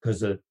 because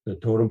the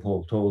totem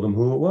pole told them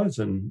who it was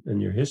and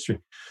your history.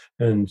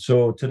 And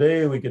so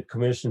today we get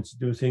commissions to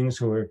do things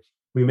where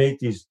we make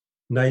these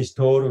nice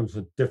totems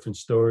with different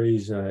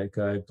stories. Like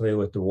I play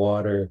with the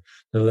water,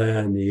 the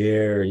land, the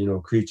air,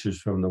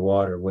 creatures from the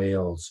water,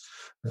 whales,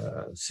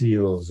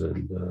 seals,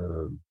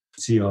 and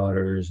sea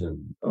otters,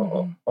 and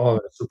Mhm. all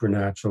the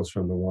supernaturals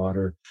from the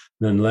water.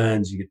 And then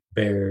lands, you get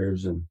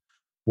bears and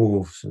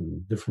wolves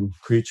and different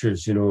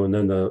creatures, and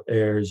then the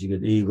airs, you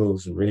get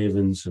eagles and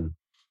ravens and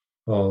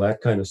all that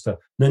kind of stuff.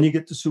 Then you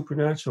get the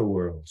supernatural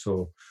world.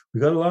 So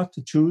we got a lot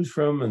to choose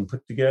from and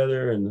put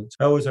together. And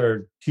that was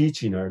our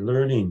teaching, our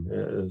learning,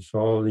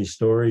 all these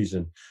stories.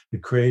 And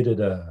it created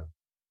a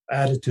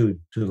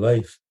attitude to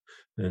life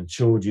and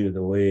showed you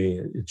the way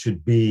it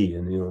should be,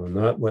 and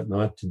not what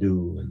not to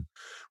do and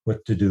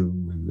what to do,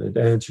 and it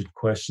answered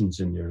questions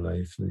in your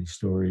life, these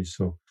stories.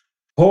 So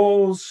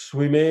poles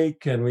we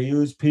make, and we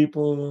use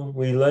people,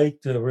 we like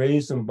to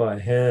raise them by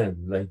hand,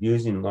 like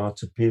using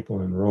lots of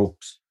people and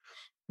ropes.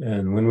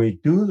 And when we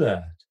do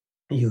that,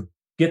 you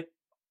get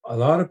a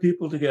lot of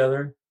people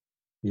together,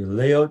 you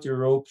lay out your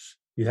ropes.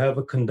 You have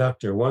a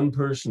conductor, one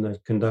person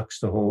that conducts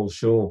the whole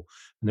show,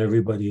 and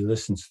everybody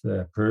listens to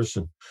that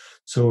person.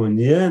 So in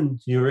the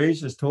end, you raise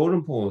this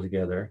totem pole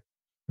together,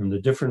 and the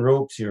different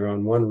ropes, you're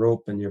on one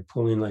rope and you're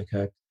pulling like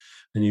heck,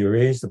 and you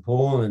raise the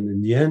pole, and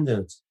in the end,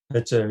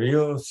 It's a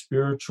real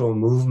spiritual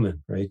movement,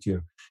 right?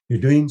 You're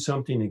doing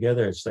something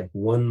together. It's like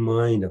one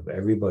mind of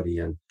everybody,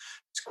 and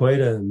it's quite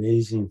an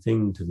amazing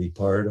thing to be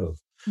part of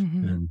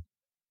Mm-hmm. and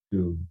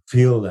to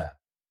feel that.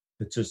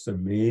 It's just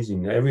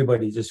amazing.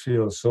 Everybody just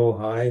feels so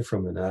high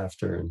from it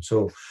after. And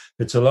so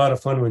it's a lot of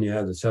fun when you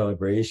have the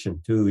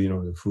celebration too,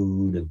 the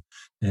food and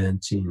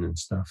dancing and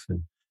stuff.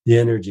 And the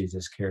energy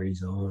just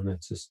carries on.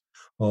 It's just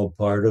all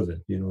part of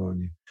it,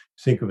 and you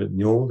think of it in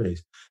the old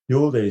days. The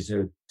old days, it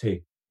would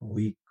take a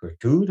week or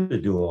two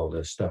to do all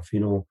this stuff,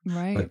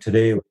 Right. but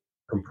today we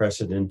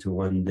compress it into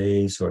one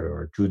day sort of,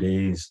 or 2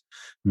 days.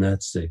 And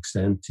that's the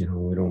extent,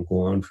 we don't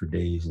go on for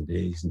days and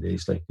days and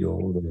days like the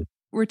old days.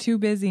 We're too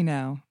busy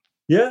now.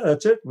 Yeah,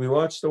 that's it. We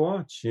watch the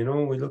watch, we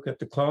look at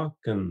the clock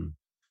and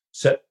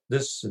set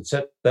this and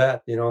set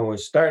that, we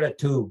start at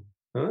 2.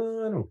 I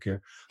don't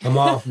care. I'm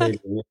off maybe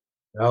an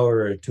hour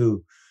or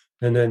two.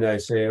 And then I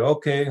say,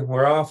 okay,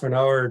 we're off an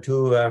hour or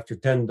two after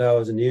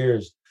 10,000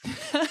 years.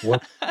 1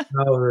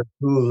 hour or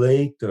two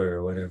late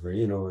or whatever,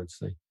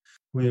 it's like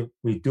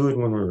we do it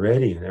when we're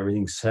ready and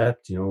everything's set,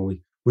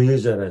 we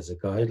use that as a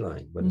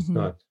guideline, but it's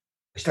not,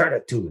 we start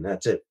at 2 and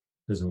that's it.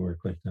 It doesn't work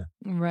like that.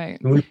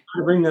 Right. And we try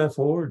to bring that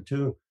forward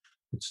too.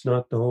 It's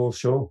not the whole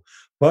show.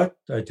 But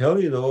I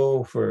tell you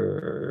though,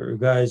 for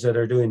guys that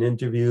are doing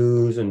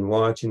interviews and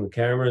watching with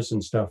cameras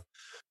and stuff,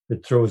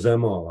 it throws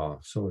them all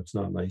off. So it's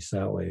not nice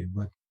that way.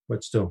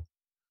 But still,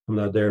 I'm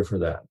not there for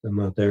that. I'm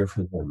not there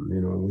for them.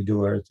 We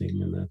do our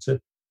thing and that's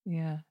it.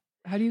 Yeah.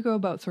 How do you go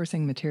about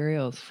sourcing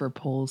materials for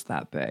polls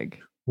that big?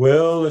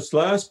 Well, this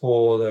last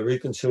poll, the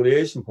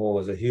reconciliation poll,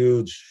 is a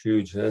huge,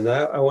 and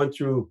I went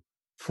through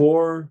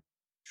 3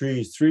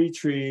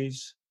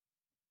 trees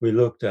we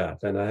looked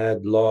at, and I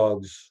had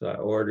logs. I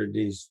ordered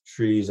these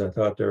trees. I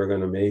thought they were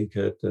going to make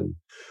it, and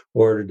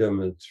ordered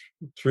them, and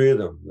 3 of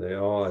them.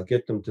 I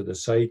get them to the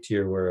site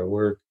here where I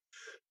work,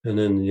 and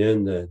in the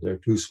end, they're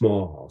too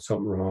small.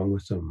 Something wrong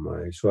with them.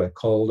 So I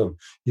called them,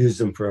 used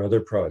them for other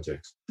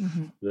projects.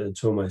 Mm-hmm. And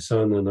so my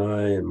son and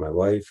I and my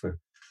wife are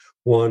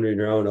wandering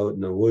around out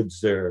in the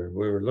woods there.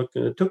 We were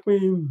looking. It took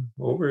me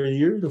over a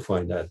year to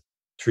find that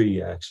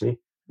tree, actually.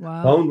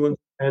 Wow. Found one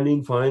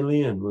standing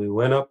finally, and we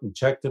went up and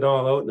checked it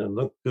all out, and it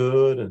looked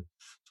good. And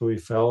so we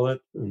felled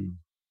it, and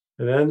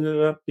it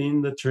ended up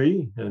being the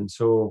tree. And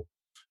so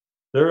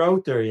they're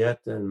out there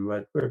yet,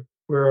 but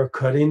we're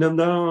cutting them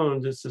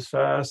down just as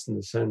fast in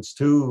a sense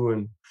too.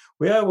 And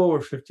we have over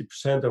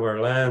 50% of our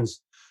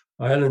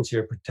islands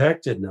here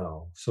protected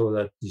now, so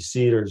that the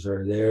cedars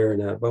are there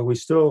and that. But we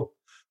still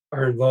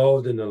are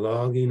involved in the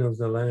logging of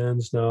the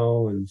lands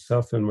now and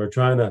stuff, and we're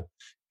trying to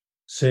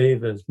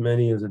save as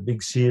many of the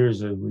big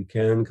cedars as we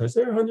can, because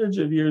they're hundreds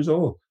of years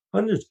old.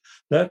 Hundreds.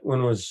 That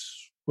one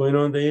was going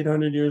on to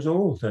 800 years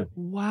old.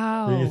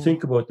 Wow. When you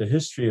think about the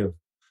history of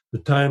the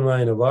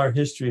timeline of our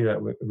history,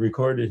 that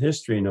recorded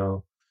history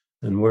now,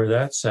 and where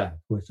that's at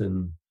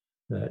within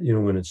that,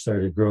 when it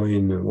started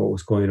growing and what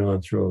was going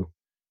on throughout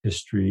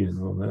history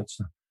and all that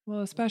stuff.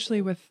 Well,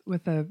 especially with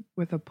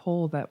a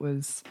poll that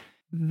was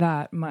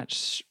that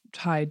much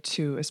tied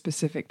to a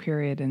specific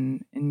period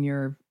in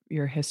your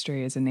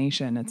history as a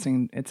nation.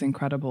 It's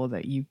incredible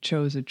that you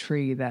chose a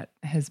tree that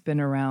has been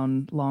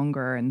around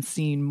longer and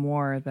seen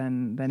more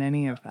than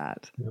any of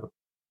that. Yeah.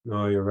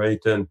 No, you're right.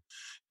 And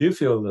you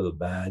feel a little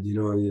bad,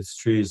 these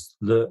trees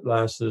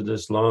lasted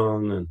this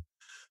long and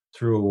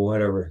through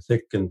whatever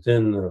thick and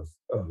thin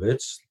of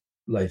its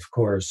life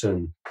course,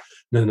 and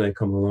then I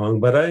come along.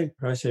 But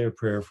I say a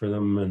prayer for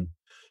them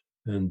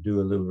and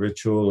do a little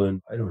ritual,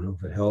 and I don't know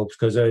if it helps,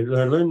 because I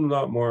learned a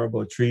lot more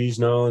about trees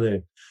now.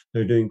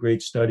 They're doing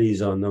great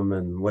studies on them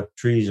and what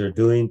trees are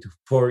doing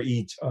for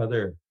each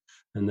other,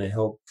 and they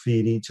help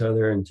feed each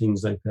other and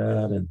things like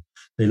that, and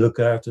they look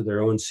after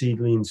their own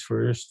seedlings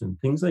first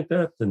and things like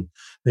that, and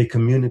they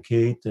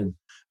communicate, and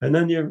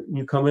then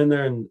you come in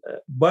there,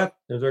 but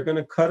if they're going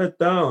to cut it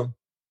down,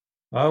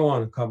 I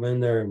want to come in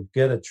there and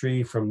get a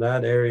tree from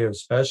that area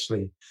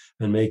especially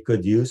and make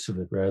good use of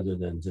it, rather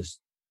than just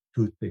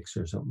toothpicks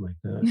or something like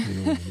that.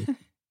 What I mean?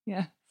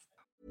 Yeah.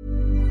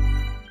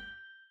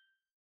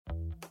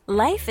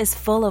 Life is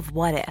full of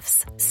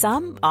what-ifs.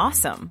 Some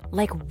awesome,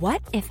 like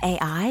what if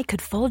AI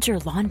could fold your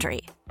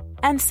laundry?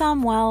 And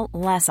some, well,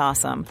 less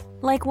awesome,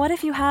 like what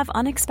if you have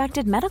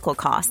unexpected medical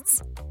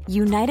costs?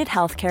 United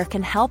Healthcare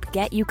can help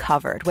get you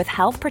covered with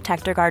Health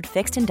Protector Guard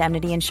fixed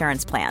indemnity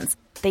insurance plans.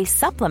 They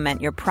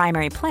supplement your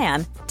primary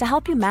plan to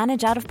help you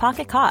manage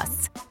out-of-pocket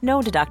costs. No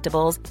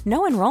deductibles,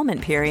 no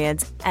enrollment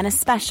periods, and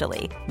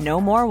especially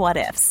no more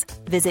what-ifs.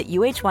 Visit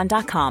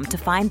uh1.com to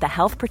find the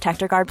Health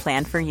Protector Guard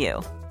plan for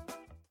you.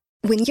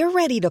 When you're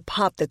ready to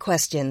pop the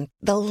question,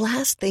 the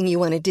last thing you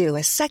want to do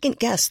is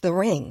second-guess the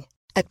ring.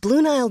 At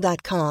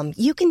BlueNile.com,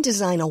 you can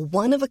design a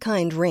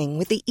one-of-a-kind ring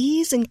with the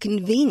ease and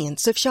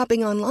convenience of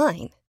shopping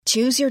online.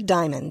 Choose your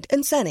diamond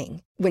and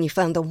setting. When you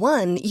find the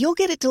one, you'll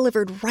get it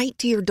delivered right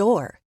to your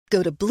door.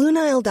 Go to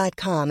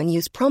BlueNile.com and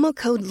use promo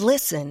code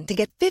LISTEN to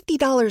get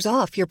 $50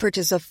 off your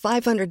purchase of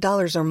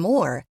 $500 or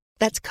more.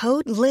 That's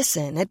code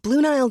LISTEN at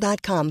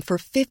BlueNile.com for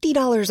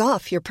 $50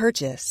 off your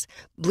purchase.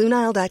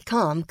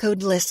 BlueNile.com,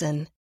 code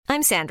LISTEN.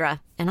 I'm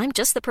Sandra, and I'm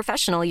just the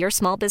professional your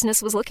small business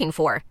was looking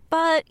for.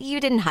 But you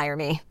didn't hire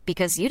me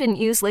because you didn't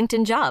use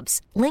LinkedIn Jobs.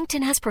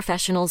 LinkedIn has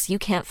professionals you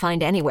can't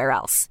find anywhere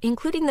else,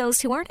 including those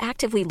who aren't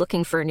actively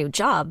looking for a new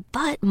job,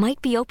 but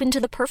might be open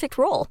to the perfect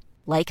role,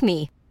 like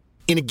me.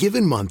 In a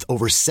given month,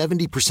 over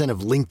 70%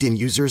 of LinkedIn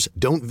users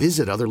don't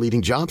visit other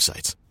leading job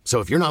sites. So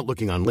if you're not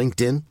looking on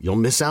LinkedIn, you'll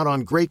miss out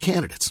on great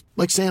candidates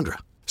like Sandra.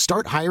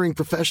 Start hiring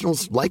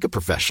professionals like a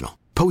professional.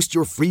 Post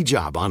your free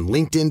job on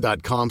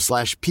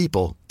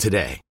linkedin.com/people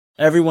today.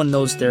 Everyone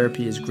knows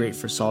therapy is great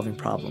for solving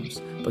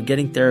problems, but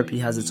getting therapy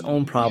has its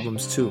own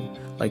problems too,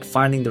 like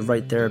finding the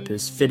right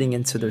therapist, fitting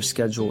into their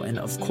schedule, and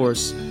of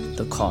course,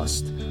 the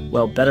cost.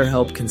 Well,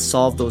 BetterHelp can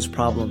solve those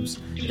problems.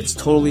 It's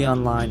totally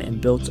online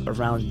and built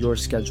around your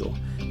schedule.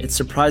 It's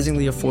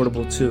surprisingly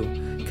affordable too.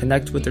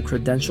 Connect with a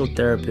credentialed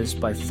therapist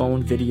by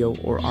phone, video,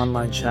 or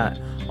online chat,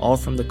 all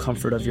from the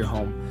comfort of your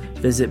home.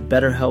 Visit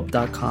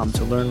BetterHelp.com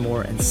to learn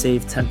more and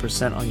save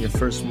 10% on your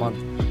first month.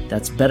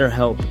 That's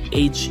BetterHelp,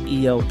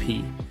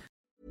 H-E-L-P.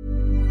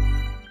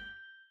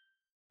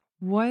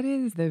 What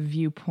is the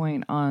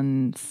viewpoint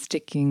on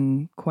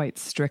sticking quite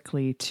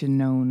strictly to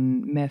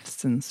known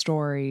myths and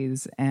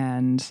stories,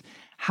 and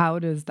how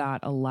does that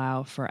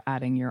allow for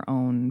adding your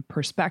own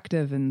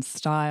perspective and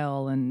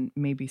style and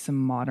maybe some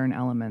modern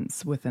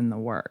elements within the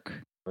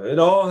work? It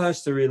all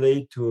has to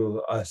relate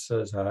to us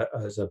as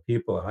a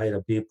people,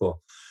 Haida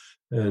people,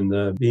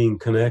 and being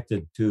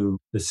connected to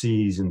the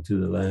seas and to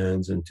the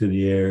lands and to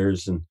the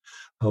airs and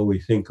how we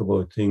think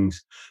about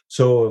things.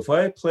 So if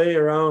I play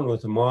around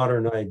with a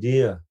modern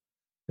idea,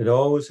 it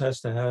always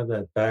has to have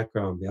that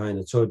background behind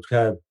it. So it's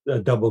got a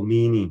double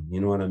meaning, you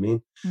know what I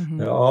mean?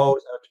 Mm-hmm. It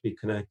always have to be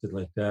connected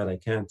like that. I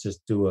can't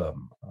just do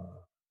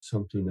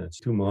something that's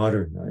too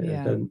modern. I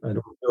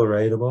don't feel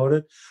right about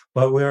it.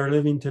 But we are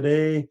living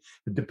today.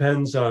 It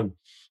depends on,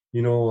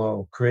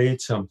 I'll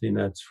create something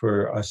that's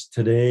for us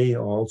today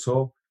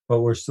also, but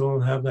we're still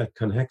have that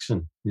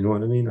connection. You know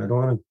what I mean? I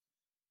don't want to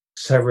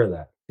sever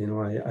that.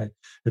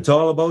 It's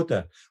all about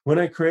that. When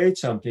I create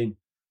something,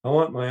 I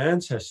want my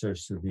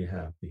ancestors to be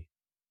happy.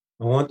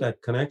 I want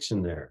that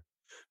connection there.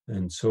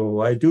 And so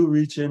I do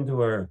reach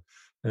into our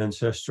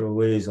ancestral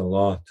ways a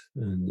lot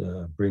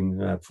and bring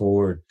that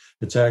forward.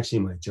 It's actually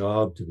my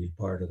job to be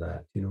part of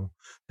that,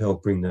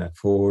 help bring that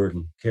forward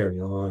and carry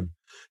on.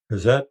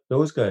 Because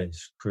those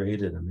guys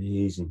created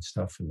amazing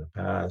stuff in the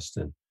past,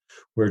 and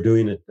we're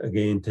doing it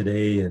again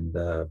today. And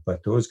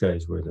but those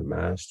guys were the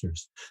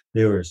masters.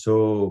 They were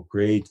so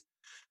great.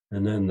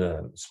 And then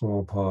the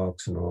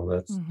smallpox and all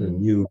that, the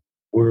new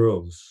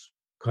worlds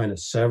kind of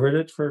severed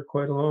it for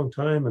quite a long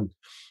time, and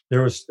it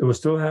was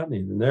still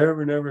happening. It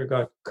never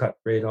got cut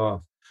right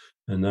off.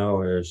 And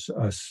now there's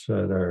us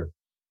that are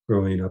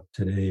growing up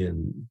today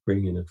and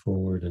bringing it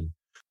forward and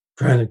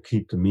trying to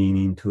keep the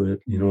meaning to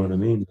it, you know what I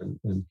mean,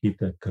 and keep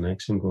that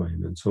connection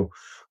going. And so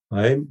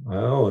I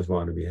always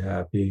want to be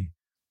happy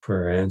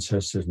for our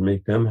ancestors and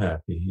make them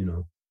happy.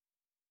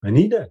 I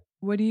need that.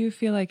 What do you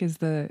feel like is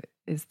the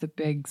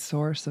big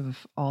source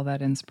of all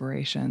that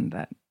inspiration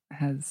that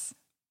has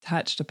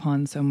touched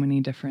upon so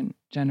many different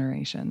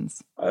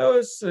generations?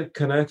 It's the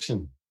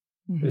connection.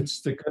 Mm-hmm.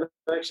 It's the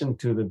connection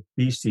to the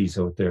beasties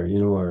out there,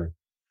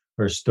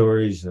 our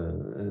stories.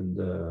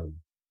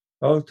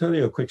 I'll tell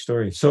you a quick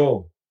story.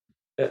 So,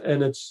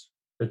 and it's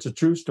a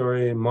true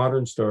story, a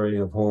modern story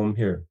of home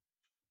here.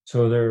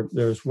 So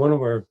there's one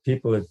of our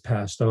people that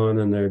passed on,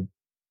 and they're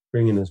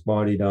bringing his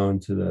body down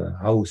to the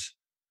house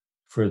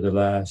for the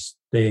last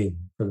day,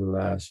 for the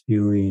last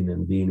viewing,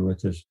 and being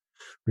with his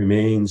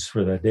remains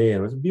for that day.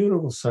 And it was a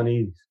beautiful,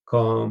 sunny,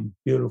 calm,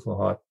 beautiful,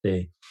 hot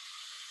day.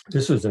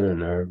 This was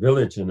in our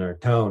village, in our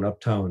town.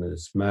 Uptown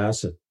is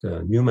Masset,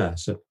 New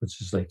Masset,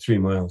 which is like 3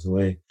 miles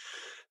away.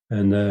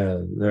 And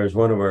there's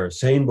one of our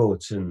seine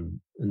boats in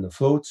the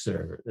floats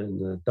there, in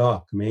the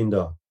dock, main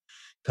dock,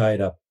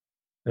 tied up.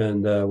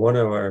 And one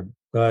of our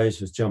guys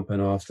was jumping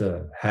off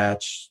the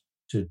hatch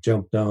to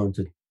jump down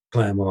to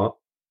climb off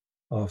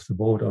the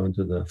boat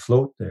onto the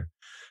float there.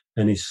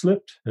 And he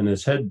slipped, and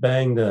his head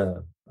banged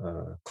a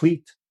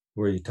cleat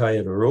where you tie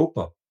a rope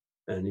up.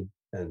 And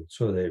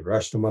so they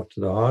rushed him up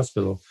to the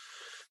hospital.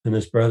 And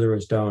his brother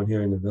was down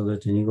here in the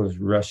village, and he goes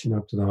rushing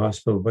up to the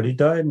hospital. But he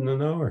died in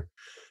an hour.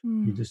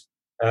 He just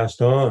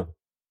passed on.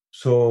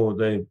 So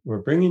they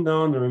were bringing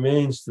down the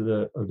remains of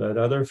that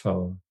other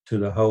fellow to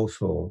the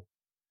household.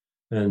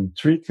 And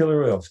 3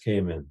 killer whales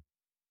came in.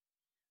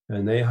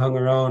 And they hung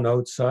around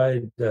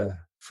outside the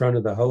front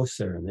of the house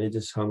there. And they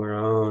just hung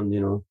around,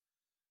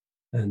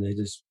 and they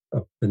just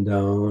up and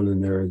down,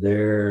 and they were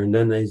there. And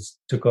then they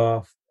took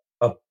off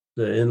up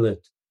the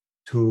inlet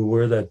to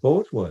where that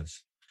boat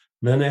was.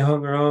 And then they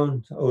hung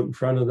around out in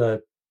front of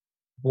that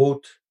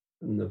boat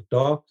in the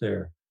dock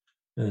there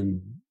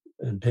and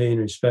paying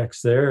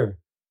respects there.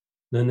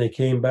 Then they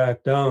came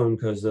back down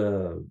because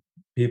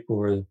people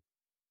were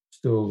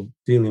still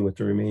dealing with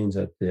the remains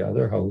at the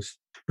other house,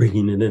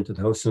 bringing it into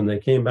the house. And they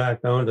came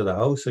back down to the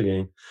house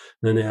again.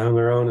 Then they hung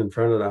around in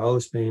front of the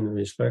house paying the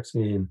respects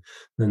again.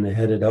 Then they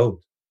headed out.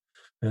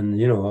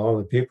 And, all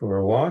the people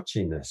are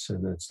watching this,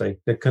 and it's like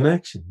the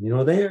connection,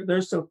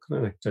 they're still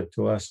connected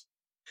to us.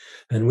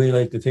 And we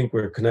like to think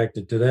we're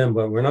connected to them,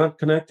 but we're not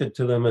connected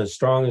to them as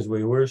strong as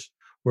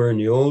were in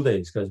the old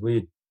days, because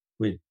we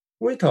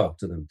we talk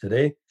to them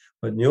today,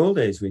 but in the old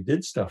days we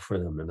did stuff for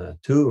them and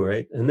that too,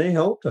 right? And they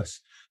helped us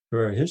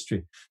through our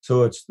history.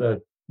 So it's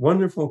that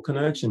wonderful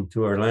connection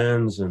to our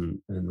lands and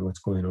what's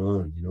going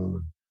on,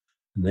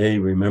 and they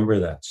remember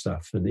that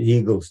stuff, and the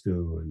eagles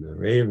do, and the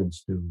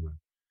ravens do.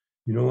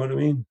 You know what I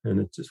mean? And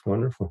it's just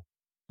wonderful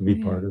to be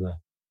Yeah. part of that.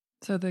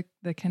 So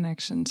the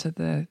connection to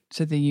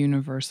the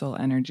universal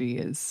energy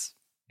is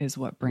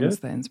what Yeah. brings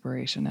the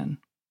inspiration in.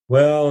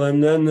 Well,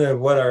 and then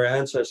what our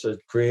ancestors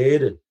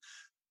created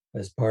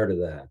as part of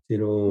that, and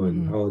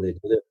Mm-hmm. how they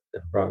did it,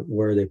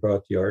 where they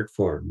brought the art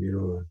form,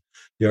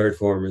 the art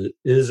form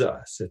is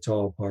us. It's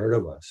all part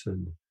of us.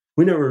 And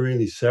we never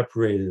really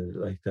separated it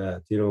like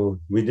that.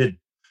 We did,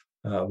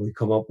 we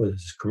come up with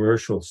this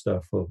commercial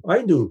stuff.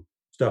 I do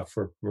stuff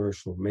for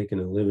commercial, making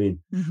a living,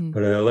 Mm-hmm.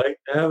 but I like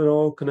to have it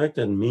all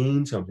connected and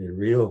mean something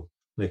real,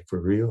 like for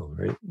real,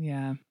 right?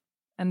 Yeah.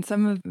 And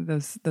some of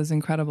those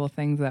incredible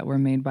things that were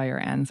made by your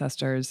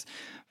ancestors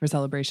for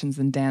celebrations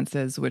and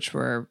dances, which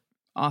were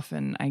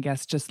often, I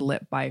guess, just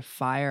lit by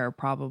fire,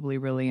 probably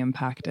really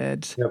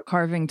impacted Yep,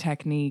 carving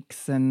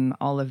techniques and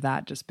all of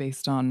that, just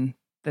based on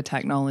the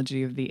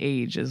technology of the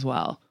age as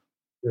well.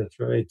 that's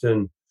right.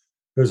 And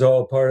it was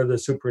all part of the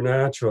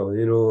supernatural,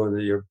 and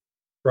that you're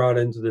brought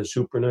into the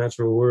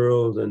supernatural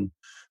world. And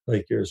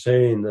like you're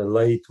saying, the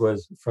light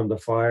was from the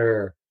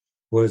fire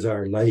was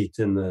our light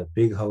in the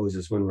big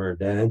houses when we were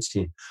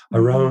dancing Mm-hmm.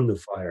 around the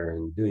fire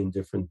and doing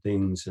different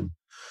things. And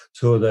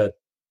so that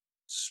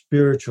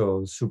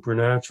spiritual,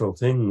 supernatural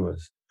thing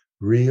was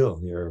real.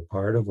 You're a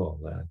part of all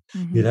that.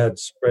 Mm-hmm. It had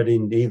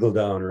spreading the eagle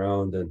down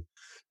around, and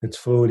it's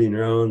floating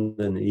around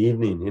in the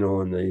evening,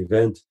 in the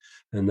event.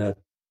 And that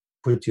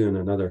put you in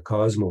another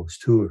cosmos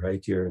too,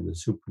 right? You're in the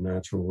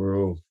supernatural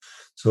world.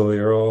 So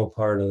you're all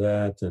part of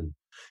that. And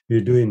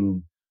you're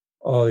doing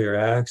all your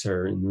acts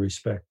are in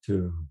respect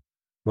to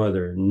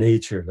Mother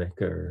Nature,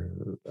 like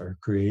our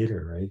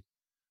creator, right?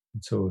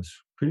 And so it's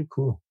pretty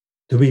cool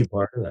to be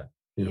part of that.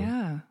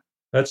 Yeah.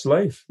 That's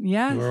life.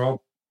 Yes. We're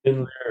all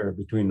in there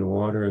between the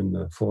water and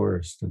the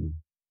forest and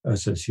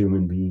us as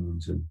human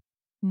beings. And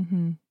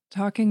Mm-hmm.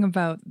 Talking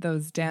about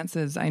those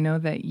dances, I know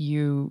that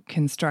you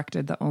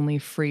constructed the only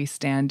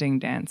freestanding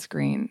dance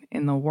screen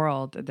in the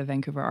world at the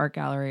Vancouver Art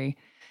Gallery.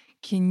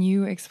 Can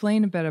you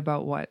explain a bit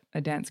about what a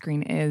dance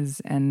screen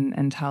is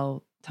and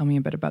tell me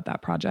a bit about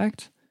that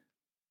project?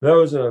 that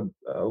was a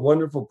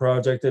wonderful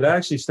project. It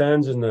actually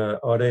stands in the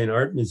Audain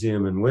Art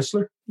Museum in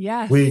Whistler. We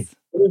Yes.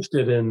 finished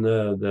it in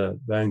the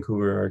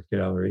Vancouver Art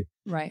Gallery,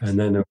 Right. and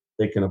then it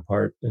was taken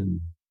apart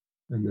and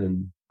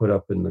then put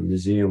up in the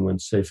museum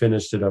once they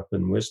finished it up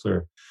in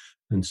Whistler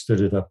and stood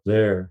it up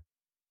there.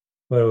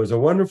 But it was a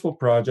wonderful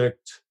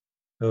project.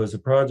 It was a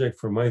project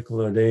for Michael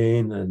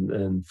Audain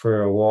and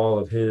for a wall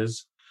of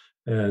his.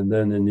 And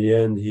then in the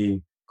end,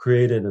 he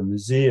created a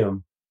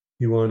museum.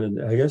 He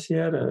wanted, I guess he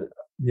had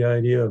the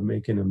idea of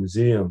making a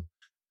museum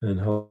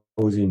and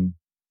housing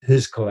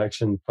his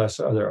collection plus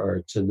other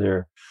arts in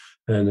there.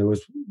 And it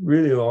was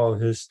really all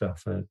his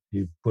stuff that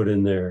he put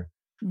in there.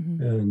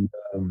 Mm-hmm.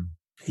 And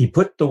he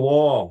put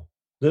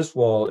this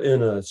wall,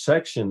 in a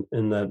section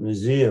in that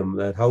museum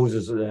that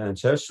houses the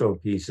ancestral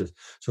pieces.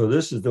 So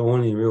this is the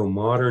only real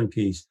modern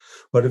piece.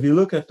 But if you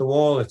look at the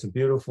wall, it's a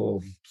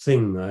beautiful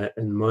thing.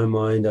 In my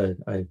mind,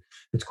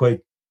 it's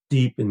quite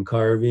deep in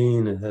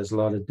carving. It has a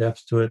lot of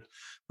depth to it.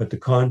 But the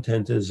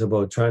content is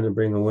about trying to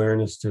bring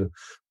awareness to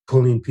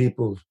pulling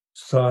people's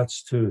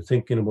thoughts to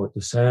thinking about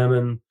the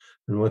salmon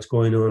and what's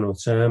going on with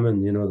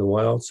salmon, the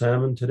wild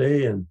salmon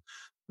today. And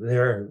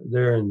they're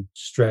in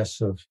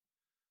stress of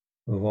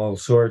all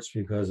sorts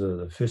because of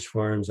the fish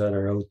farms that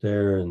are out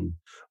there and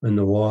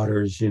the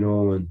waters,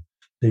 and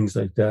things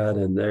like that.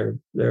 And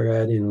they're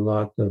adding a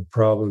lot of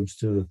problems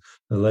to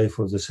the life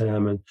of the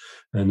salmon.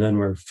 And then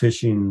we're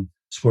fishing,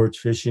 sports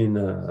fishing,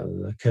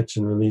 the catch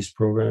and release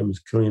program is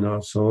killing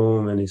off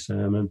so many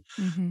salmon.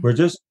 Mm-hmm. We're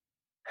just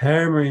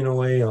hammering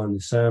away on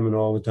the salmon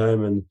all the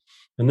time.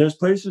 And there's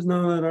places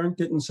now that aren't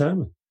getting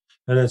salmon.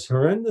 And it's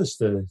horrendous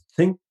to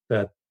think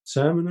that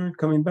salmon aren't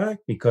coming back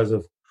because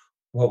of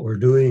what we're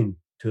doing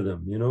to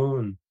them,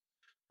 and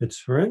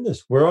it's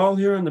horrendous. We're all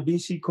here on the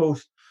BC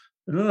coast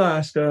in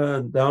Alaska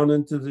and down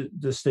into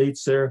the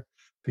States there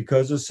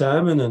because of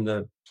salmon and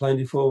the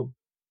plentiful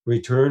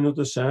return of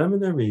the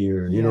salmon every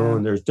year, Yeah.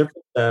 and there's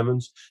different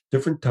salmons,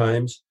 different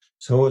times.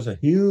 So it's a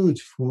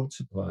huge food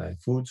supply,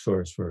 food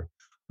source for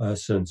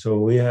us. And so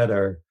we had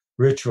our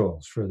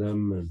rituals for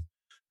them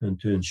and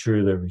to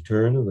ensure the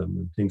return of them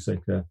and things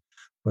like that.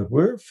 But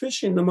we're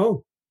fishing them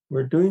out.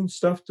 We're doing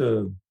stuff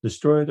to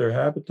destroy their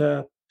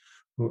habitat.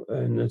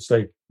 And it's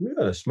like, we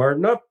got to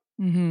smarten up,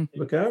 Mm-hmm.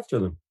 look after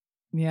them.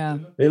 Yeah.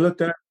 They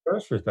looked after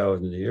us for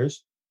thousands of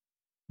years.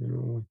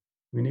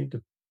 We need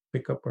to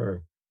pick up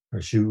our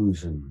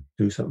shoes and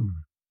do something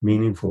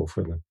meaningful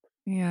for them.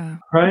 Yeah.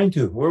 Trying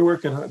to. We're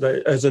working hard.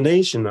 As a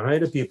nation, the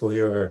Haida people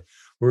here are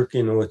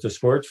working with the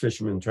sports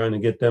fishermen, trying to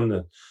get them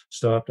to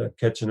stop that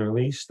catch and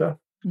release stuff,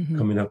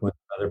 coming up with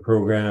another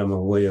program, a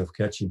way of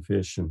catching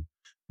fish and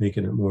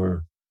making it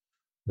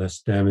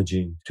less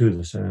damaging to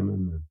the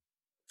salmon. And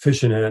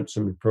fish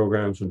enhancement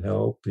programs would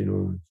help,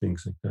 and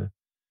things like that.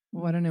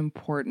 What an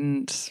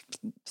important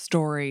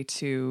story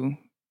to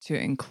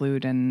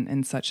include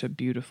in such a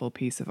beautiful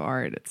piece of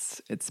art.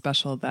 It's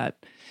special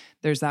that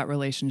there's that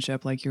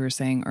relationship, like you were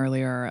saying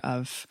earlier,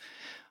 of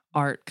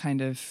art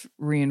kind of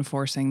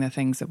reinforcing the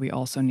things that we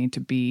also need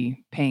to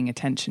be paying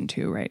attention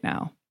to right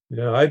now.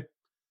 Yeah,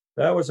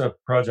 that was a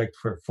project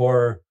for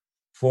four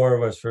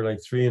of us for like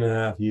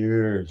 3.5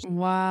 years.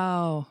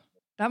 Wow.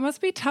 That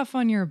must be tough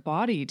on your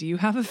body. Do you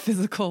have a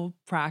physical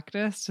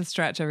practice to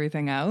stretch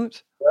everything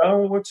out?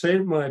 Well, what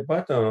saved my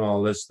butt on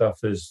all this stuff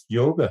is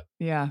yoga.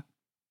 Yeah.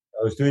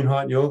 I was doing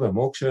hot yoga,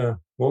 moksha.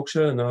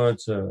 No,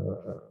 it's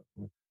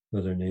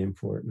another name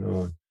for it.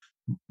 No,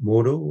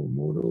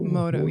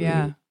 Moto,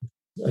 yeah.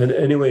 And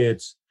anyway,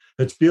 it's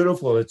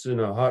beautiful. It's in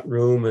a hot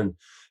room, and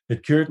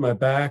it cured my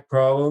back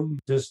problem.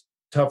 Just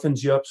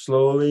toughens you up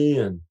slowly,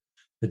 and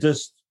it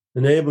just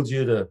enables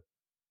you to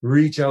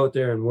reach out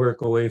there and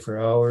work away for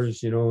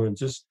hours, and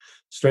just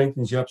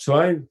strengthens you up.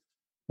 So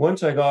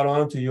once I got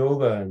onto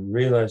yoga and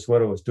realized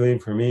what it was doing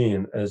for me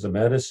and as a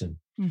medicine,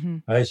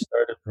 I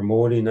started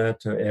promoting that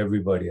to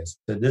everybody. I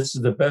said, "This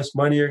is the best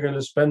money you're going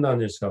to spend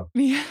on yourself.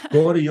 Yeah.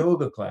 Go to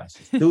yoga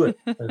classes. Do it."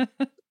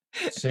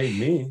 It saved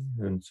me,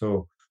 and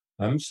so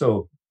I'm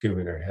still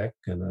giving her heck,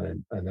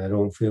 and I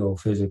don't feel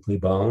physically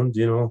bound,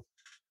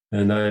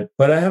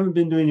 but I haven't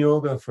been doing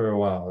yoga for a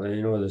while.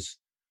 And,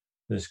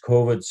 this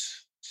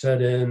COVID's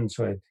set in,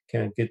 so I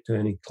can't get to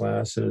any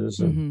classes,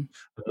 and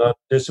I'm not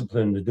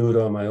disciplined to do it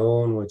on my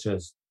own, which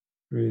is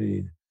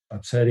really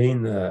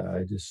upsetting.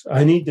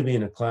 I need to be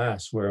in a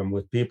class where I'm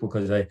with people,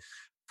 because it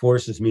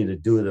forces me to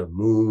do the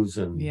moves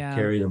and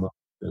carry them up,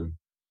 and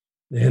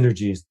the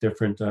energy is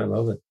different. I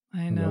love it.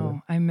 I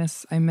know. I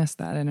miss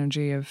that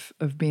energy of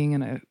being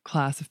in a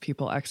class of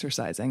people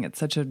exercising. It's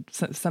such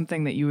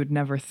something that you would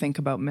never think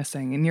about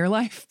missing in your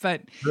life,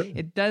 but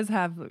it does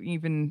have,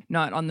 even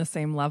not on the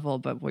same level,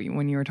 but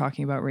when you were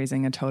talking about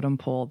raising a totem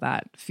pole,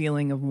 that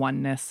feeling of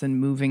oneness and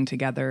moving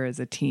together as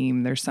a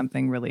team, there's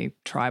something really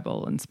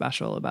tribal and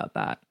special about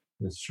that.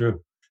 It's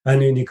true.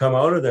 And when you come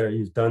out of there,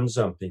 you've done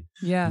something.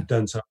 Yeah. You've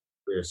done something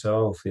for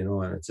yourself,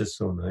 and it's just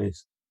so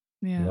nice.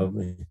 Yeah.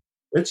 Lovely.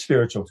 It's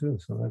spiritual too,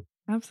 so I'm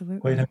absolutely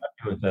quite happy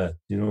with that,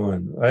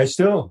 and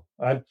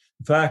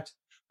in fact,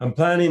 I'm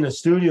planning a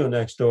studio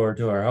next door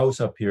to our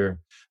house up here.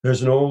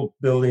 There's an old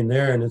building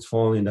there, and it's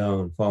falling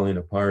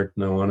apart,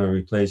 and I want to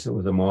replace it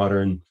with a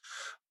modern,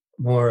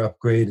 more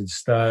upgraded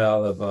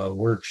style of a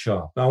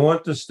workshop. I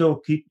want to still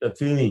keep the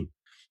feeling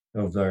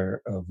of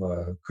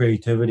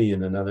creativity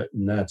in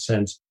that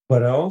sense,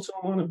 but I also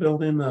want to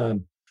build in.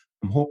 I'm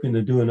hoping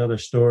to do another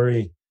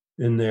story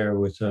in there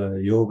with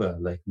yoga,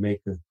 like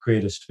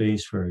create a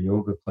space for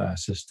yoga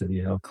classes to be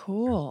held.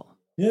 Cool.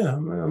 Yeah,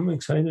 I'm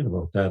excited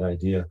about that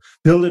idea.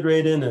 Build it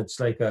right in. It's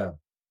like a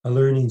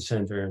learning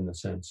center in the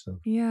sense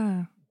of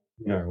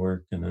our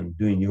work, and I'm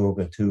doing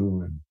yoga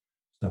too and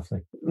stuff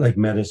like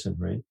medicine,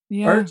 right?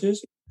 Yeah. Art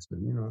is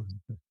medicine,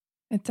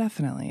 It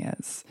definitely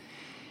is.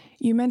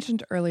 You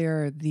mentioned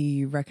earlier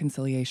the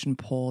reconciliation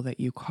pole that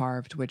you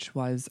carved, which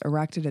was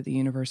erected at the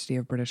University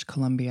of British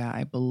Columbia,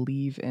 I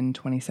believe, in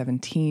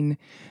 2017.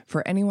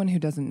 For anyone who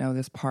doesn't know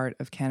this part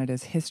of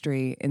Canada's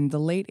history, in the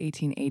late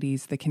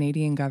 1880s, the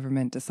Canadian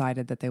government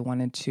decided that they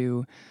wanted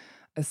to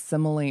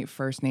assimilate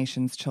First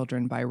Nations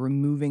children by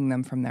removing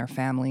them from their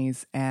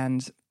families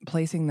and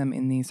placing them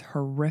in these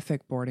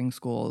horrific boarding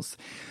schools,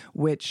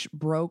 which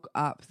broke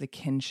up the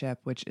kinship,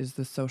 which is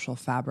the social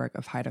fabric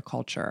of Haida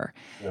culture.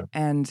 Yeah.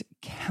 And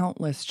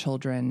countless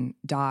children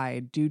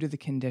died due to the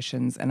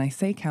conditions. And I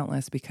say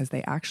countless because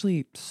they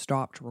actually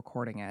stopped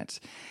recording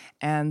it.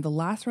 And the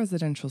last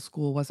residential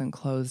school wasn't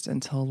closed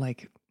until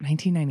like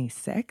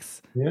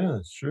 1996. Yeah,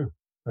 it's true.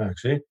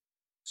 Actually,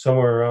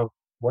 somewhere around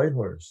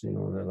Whitehorse, the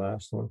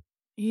last one.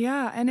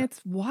 Yeah, and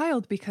it's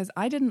wild because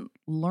I didn't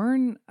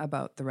learn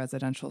about the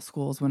residential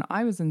schools when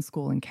I was in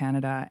school in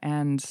Canada.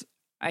 And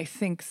I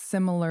think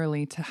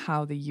similarly to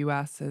how the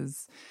US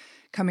is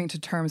coming to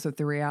terms with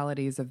the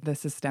realities of the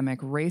systemic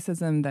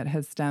racism that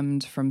has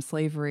stemmed from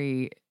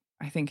slavery,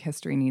 I think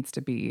history needs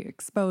to be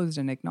exposed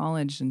and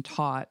acknowledged and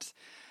taught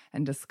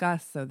and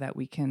discussed so that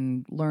we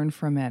can learn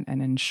from it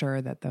and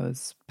ensure that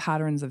those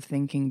patterns of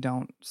thinking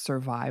don't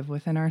survive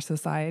within our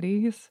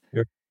societies.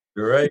 You're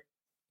right.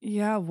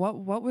 Yeah,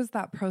 what was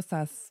that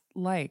process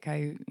like?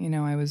 I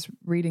was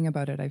reading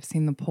about it. I've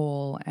seen the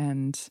pole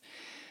and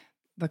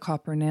the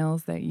copper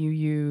nails that you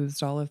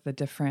used, all of the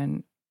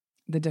different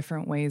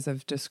ways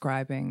of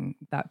describing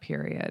that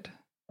period.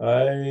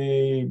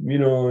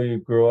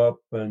 You grow up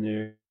and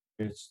you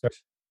start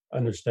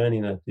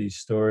understanding that these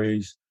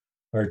stories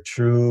are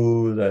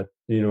true, that,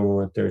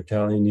 what they're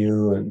telling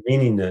you, and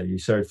meaning that you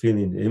start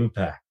feeling the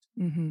impact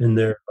in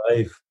their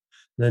life.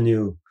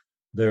 Then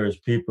there's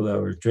people that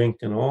were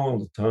drinking all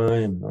the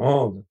time.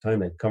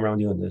 They'd come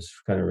around you and just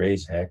kind of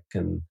raise heck.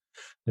 And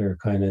they're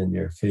kind of in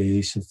your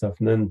face and stuff.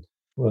 And then,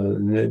 well,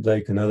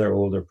 like another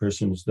older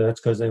person,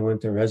 that's because they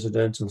went to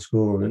residential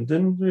school, and it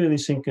didn't really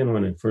sink in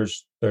when I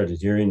first started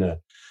hearing that.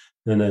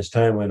 And as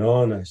time went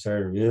on, I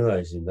started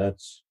realizing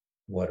that's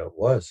what it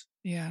was.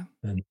 Yeah.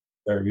 And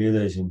started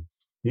realizing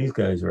these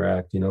guys were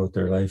acting out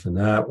their life in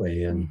that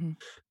way. And Mm-hmm.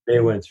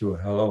 they went through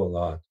a hell of a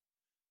lot.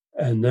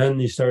 And then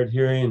I started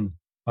hearing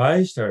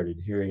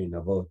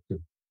about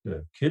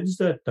the kids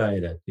that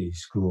died at these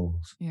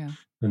schools. Yeah.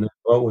 And then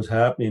what was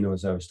happening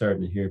was I was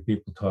starting to hear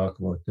people talk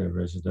about their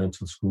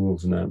residential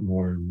schools and that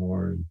more and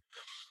more.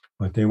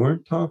 But they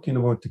weren't talking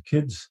about the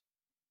kids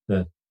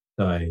that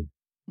died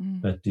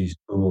Mm. at these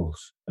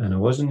schools. And I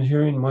wasn't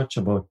hearing much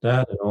about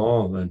that at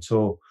all. And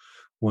so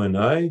when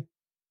I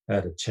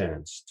had a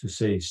chance to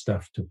say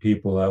stuff to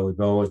people, I would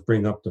always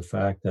bring up the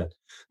fact that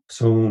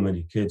so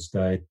many kids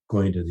died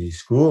going to these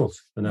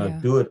schools. And I'd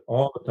Yeah. do it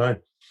all the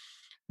time.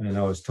 And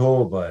I was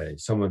told by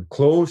someone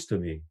close to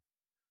me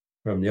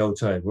from the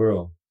outside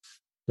world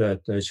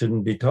that I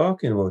shouldn't be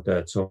talking about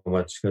that so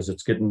much because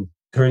it's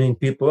turning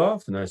people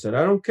off. And I said,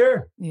 I don't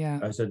care.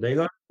 Yeah. I said, they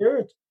got to hear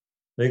it.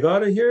 They got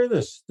to hear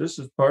this. This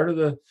is part of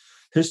the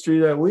history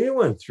that we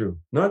went through,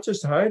 not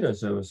just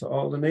Haidas. It was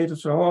all the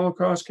natives all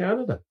across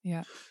Canada.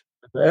 Yeah.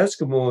 The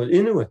Eskimo,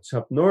 Inuits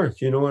up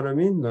north, you know what I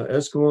mean? The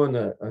Eskimo and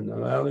the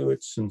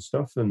Alouettes and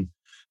stuff. And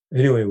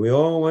anyway, we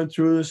all went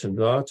through this, and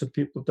lots of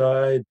people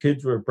died.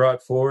 Kids were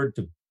brought forward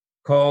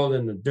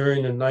called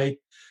during the night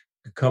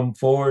to come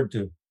forward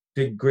to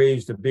dig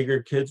graves. The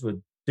bigger kids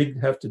would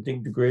have to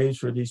dig the graves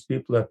for these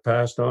people that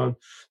passed on.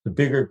 The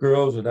bigger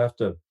girls would have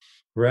to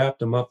wrap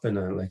them up in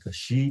like a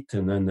sheet,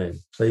 and then they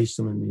place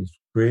them in these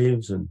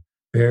graves and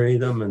bury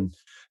them. And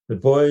the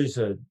boys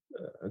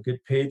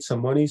get paid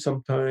some money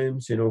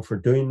sometimes, for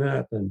doing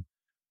that.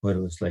 But it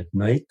was like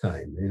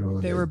nighttime,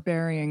 They were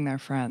burying their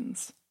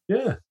friends.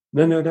 Yeah.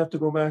 Then they'd have to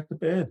go back to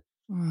bed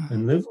Ugh.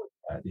 and live with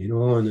that,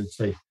 and it's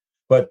like,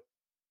 but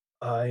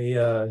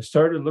I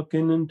started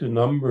looking into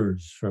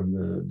numbers from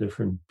the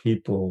different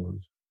people.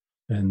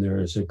 And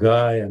there's a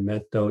guy I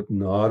met out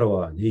in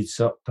Ottawa, and he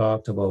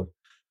talked about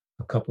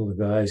a couple of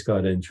guys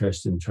got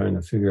interested in trying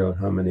to figure out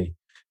how many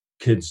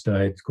kids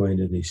died going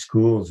to these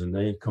schools, and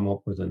they come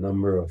up with a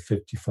number of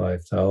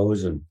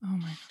 55,000. Oh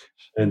my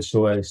gosh. And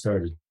so I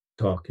started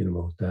talking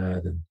about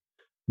that. And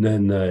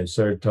then I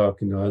started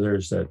talking to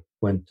others that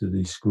went to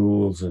these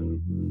schools,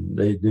 and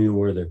they knew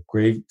where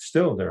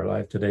still they're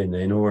alive today, and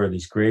they know where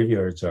these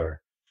graveyards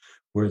are,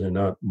 where they're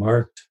not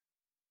marked,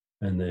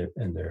 and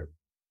they're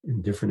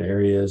in different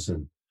areas,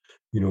 and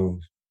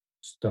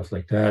stuff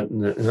like that,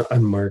 and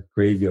unmarked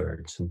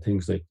graveyards and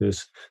things like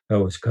this. That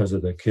was because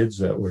of the kids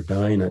that were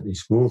dying at these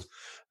schools.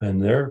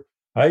 And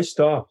I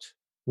stopped.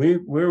 We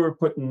were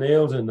putting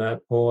nails in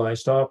that pole. I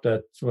stopped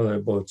at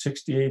about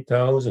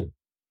 68,000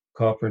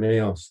 copper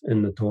nails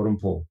in the totem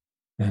pole.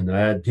 And I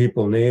had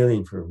people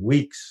nailing for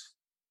weeks,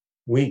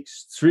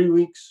 3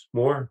 weeks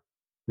more,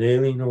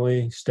 nailing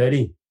away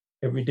steady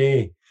every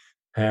day,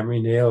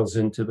 hammering nails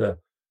into the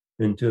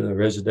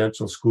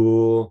residential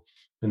school,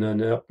 and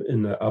then up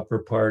in the upper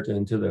part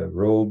into the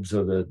robes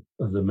of the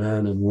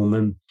man and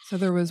woman. So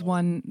there was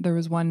one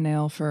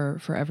nail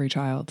for every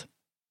child.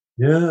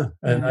 Yeah.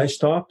 And Yeah. I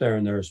stopped there,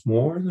 and there's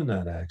more than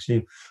that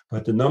actually.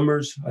 But the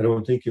numbers, I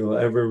don't think you'll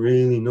ever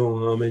really know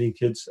how many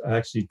kids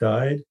actually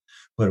died,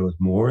 but it was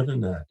more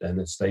than that. And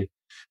it's like,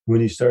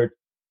 when you start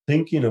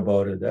thinking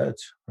about it,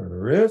 that's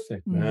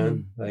horrific,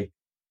 man. Like,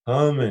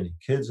 how many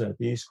kids at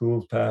these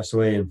schools passed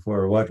away, and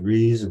for what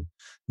reason?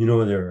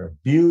 They're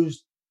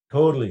abused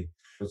totally.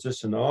 It's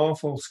just an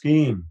awful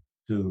scheme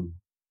to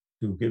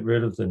get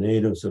rid of the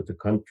natives of the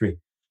country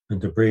and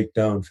to break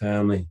down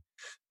family,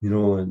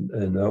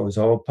 and that was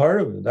all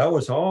part of it. That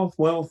was all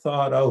well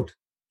thought out.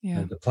 Yeah.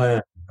 And the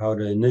plan, how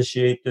to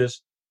initiate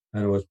this.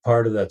 And it was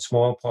part of that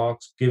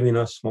smallpox, giving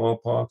us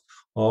smallpox,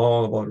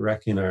 all about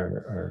wrecking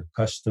our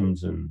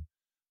customs and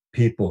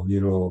people,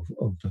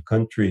 of the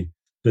country,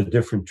 the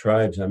different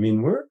tribes. I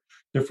mean, we're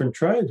different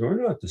tribes.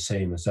 We're not the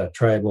same as that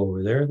tribe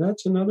over there.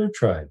 That's another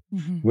tribe.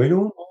 Mm-hmm. We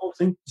don't all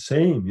think the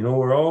same.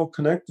 We're all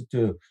connected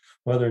to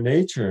Mother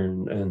Nature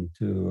and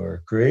to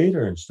our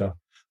Creator and stuff.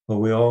 But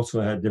we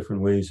also had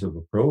different ways of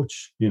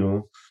approach,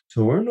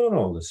 so we're not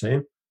all the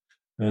same.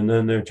 And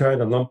then they're trying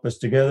to lump us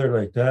together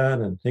like that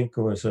and think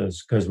of us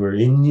as, because we're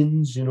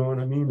Indians, you know what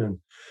I mean? And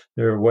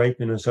they're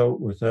wiping us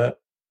out with that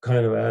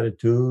kind of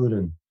attitude.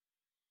 And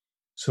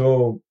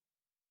so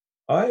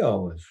I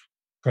always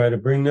try to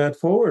bring that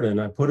forward, and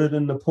I put it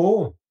in the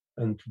poll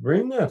and to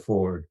bring that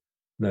forward.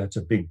 And that's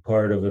a big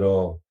part of it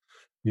all,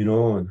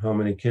 and how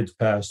many kids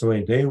passed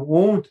away. They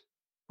won't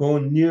go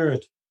near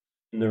it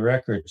in the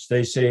records.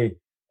 They say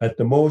at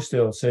the most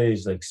they'll say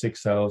is like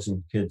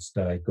 6,000 kids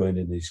died going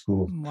to these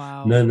schools.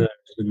 Wow. And then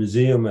the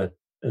museum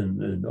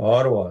in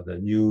Ottawa,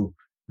 the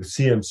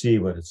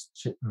CMC, but it's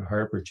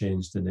Harper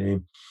changed the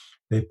name.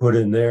 They put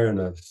in there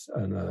and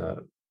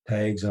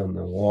tags on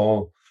the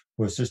wall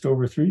was just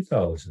over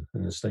 3,000.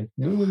 And it's like,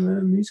 no,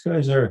 man, these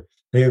guys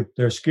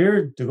they're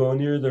scared to go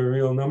near the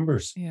real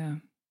numbers. Yeah.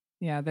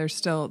 Yeah. They're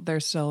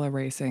still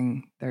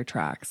erasing their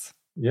tracks.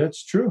 Yeah,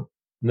 it's true.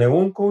 And they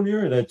won't go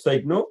near it. It's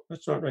like, no,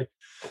 that's not right.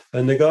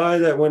 And the guy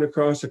that went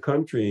across the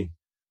country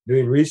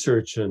doing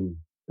research and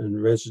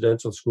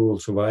residential school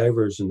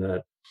survivors and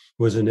that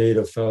was a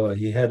native fella.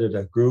 He headed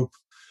a group,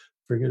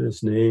 forget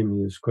his name.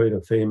 He was quite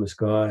a famous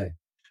guy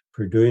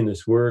for doing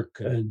this work.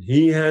 And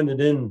he handed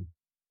in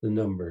the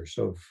numbers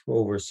of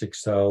over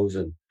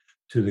 6,000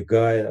 to the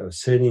guy that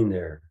was sitting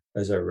there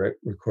as a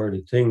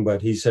recorded thing.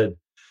 But he said,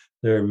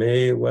 there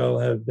may well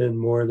have been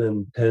more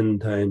than 10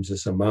 times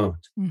this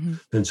amount. Mm-hmm.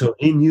 And so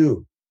he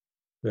knew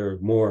there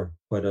was more,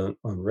 but on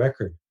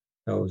record,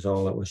 that was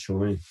all that was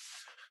showing.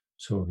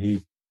 So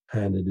he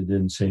handed it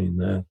in saying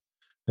that.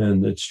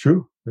 And it's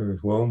true. There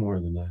was well more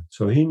than that.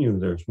 So he knew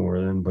there's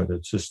more than, but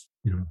it's just,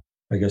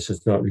 I guess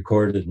it's not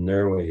recorded in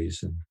their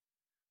ways.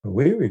 But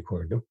we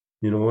record them.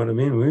 You know what I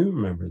mean? We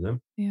remember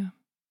them. Yeah.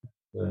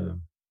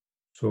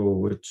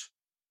 So it's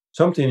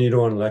something you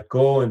don't want to let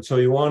go. And so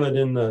you want it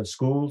in the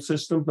school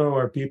system now.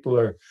 Our people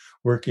are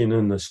working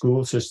in the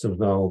school systems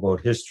now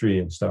about history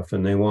and stuff,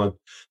 and they want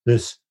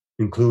this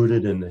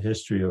included in the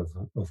history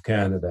of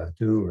Canada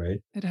too,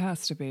 right? It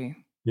has to be.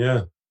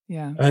 Yeah.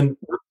 Yeah. And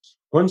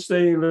once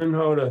they learn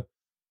how to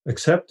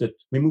accept it,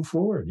 we move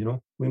forward,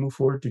 we move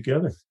forward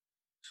together.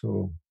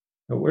 So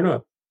we're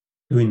not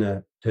doing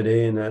that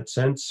today in that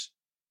sense.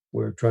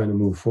 We're trying to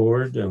move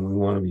forward, and we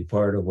want to be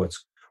part of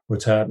what's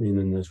happening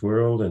in this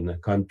world and the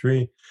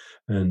country,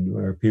 and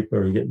our people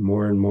are getting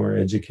more and more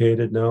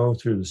educated now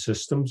through the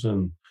systems,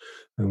 and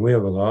we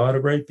have a lot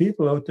of bright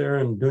people out there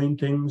and doing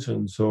things,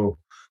 and so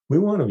we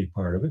want to be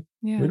part of it.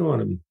 Yeah. We don't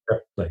want to be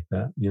kept like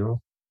that,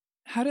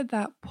 How did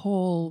that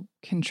poll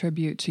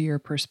contribute to your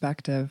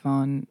perspective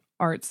on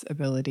art's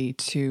ability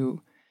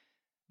to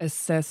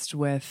assist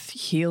with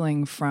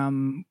healing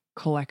from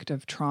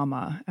collective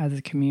trauma as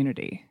a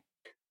community?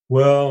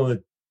 Well,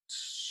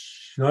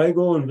 I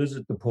go and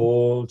visit the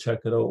pole, check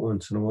it out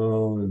once in a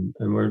while,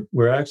 and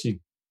we're actually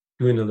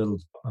doing a little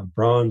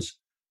bronze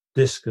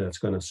disc that's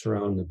going to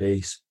surround the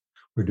base.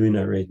 We're doing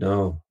that right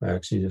now.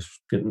 Actually, just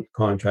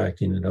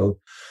contracting it out.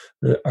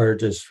 The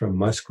artist from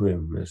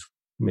Musqueam is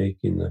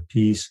making the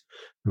piece,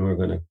 and we're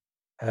going to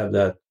have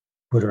that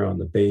put around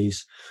the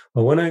base.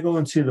 But when I go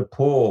and see the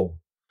pole,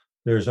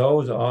 there's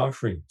always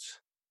offerings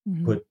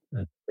put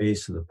at the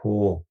base of the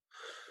pole.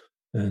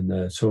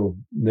 And so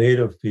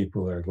Native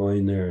people are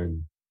going there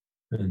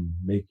and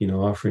making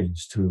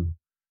offerings to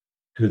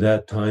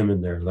that time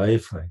in their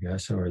life, I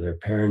guess, or their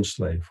parents'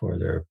 life or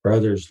their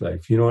brother's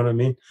life. You know what I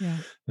mean? Yeah.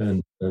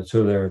 And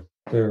so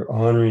they're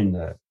honoring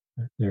that,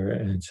 their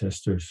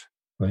ancestors,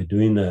 by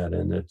doing that.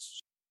 And it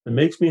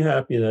makes me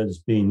happy that it's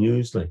being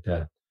used like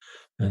that.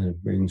 And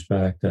it brings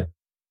back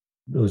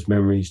those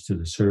memories to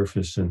the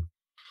surface, and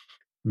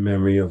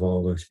memory of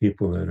all those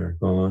people that are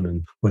gone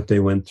and what they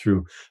went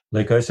through.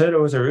 Like I said, it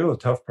was a real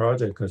tough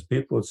project because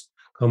people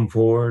come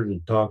forward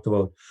and talked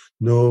about,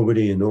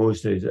 nobody in those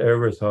days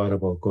ever thought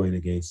about going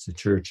against the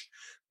church.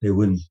 They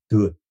wouldn't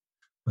do it.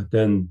 But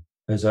then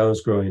as I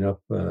was growing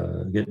up,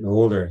 getting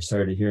older, I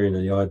started hearing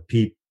the odd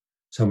peep,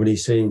 somebody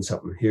saying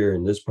something here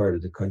in this part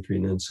of the country,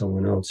 and then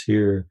someone else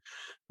here.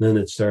 Then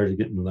it started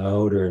getting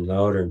louder and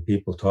louder, and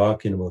people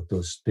talking about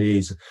those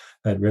days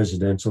at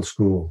residential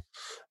school.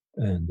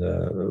 And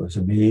it was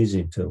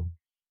amazing to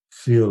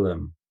feel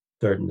them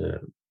starting to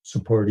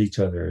support each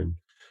other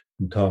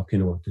and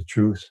talking about the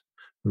truth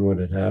and what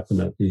had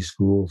happened at these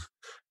schools.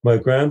 My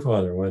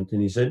grandfather went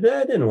and he said, they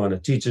didn't want to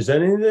teach us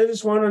anything. They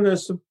just wanted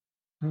us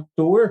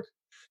to work.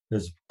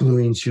 There's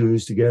gluing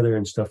shoes together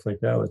and stuff like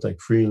that. It's like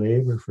free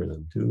labor for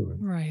them too.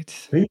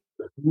 Right. They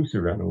used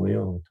to run away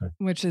all the time.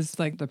 Which is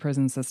like the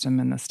prison system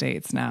in the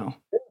States now.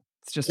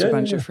 It's just a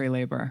bunch of free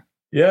labor.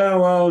 Yeah,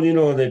 well,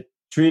 they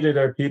treated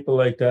our people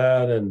like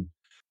that, and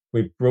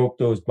we broke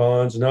those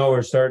bonds. Now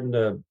we're starting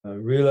to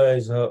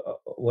realize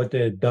what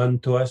they had done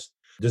to us,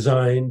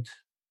 designed,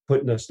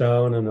 putting us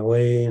down and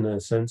away, in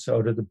a sense,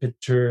 out of the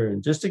picture,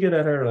 and just to get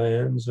at our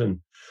lands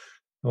and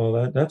all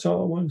that. That's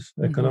all it was,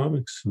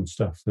 economics and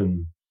stuff.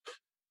 And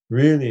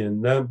really,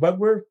 but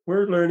we're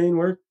learning.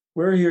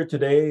 We're here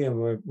today, and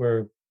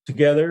we're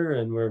together,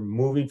 and we're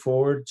moving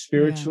forward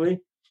spiritually. Yeah.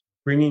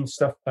 Bringing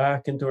stuff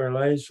back into our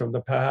lives from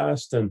the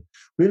past, and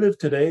we live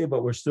today,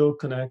 but we're still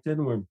connected,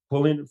 and we're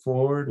pulling it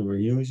forward, and we're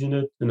using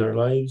it in our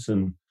lives,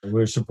 and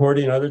we're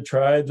supporting other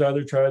tribes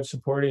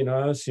supporting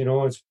us.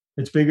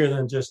 It's bigger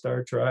than just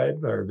our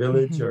tribe, our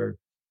village, or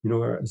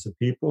as a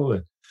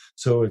people.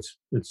 So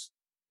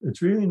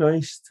it's really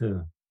nice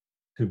to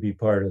be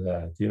part of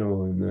that,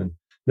 and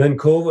then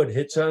COVID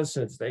hits us.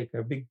 It's like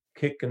a big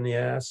kick in the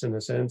ass, in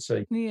a sense.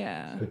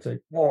 It's like,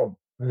 whoa.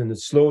 And it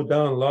slowed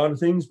down a lot of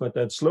things, but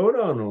that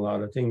slowdown in a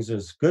lot of things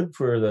is good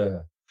for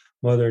the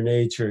Mother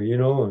Nature,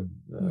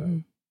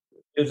 and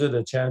gives it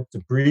a chance to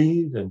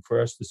breathe and for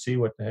us to see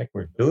what the heck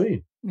we're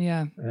doing.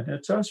 Yeah. And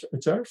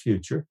it's our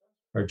future,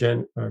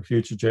 our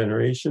future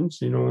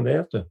generations, and they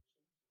have to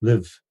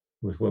live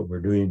with what we're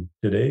doing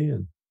today.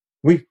 And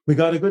we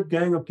got a good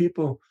gang of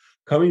people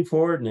coming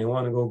forward, and they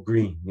want to go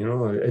green,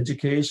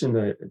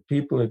 education,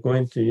 people that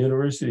going to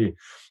university,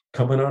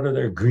 coming out of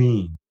their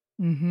green.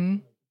 Mm-hmm.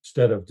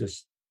 Instead of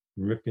just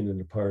ripping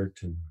it apart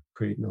and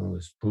creating all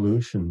this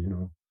pollution, you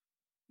know.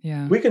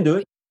 Yeah. We can do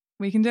it.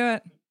 We can do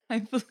it. I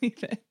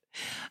believe it.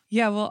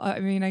 Yeah, well, I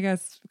mean, I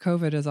guess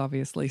COVID has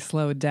obviously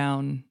slowed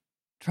down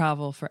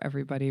travel for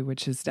everybody,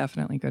 which is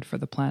definitely good for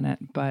the planet.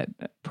 But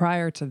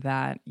prior to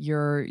that,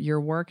 your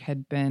work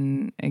had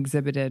been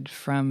exhibited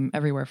from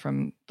everywhere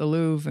from the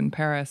Louvre in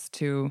Paris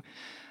to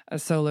a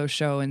solo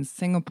show in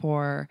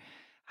Singapore.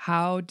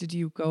 How did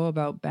you go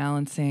about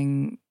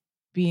balancing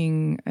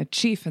being a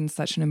chief in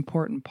such an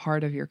important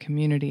part of your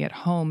community at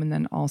home and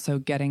then also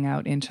getting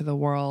out into the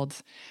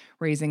world,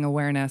 raising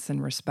awareness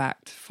and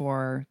respect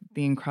for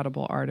the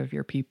incredible art of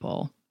your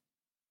people?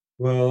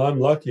 Well, I'm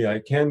lucky I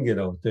can get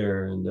out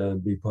there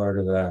and be part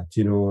of that.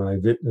 You know, I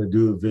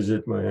do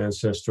visit my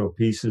ancestral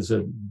pieces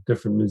at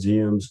different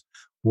museums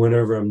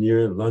whenever I'm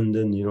near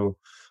London, you know,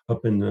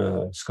 up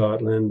in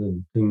Scotland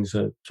and things.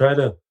 Try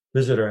to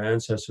visit our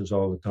ancestors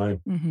all the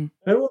time. Mm-hmm.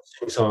 I will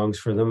sing songs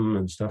for them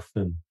and stuff.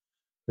 And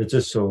it's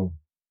just so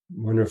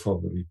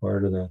wonderful to be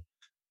part of that.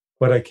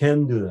 But I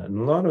can do that. And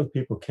a lot of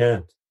people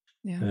can't.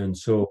 Yeah. And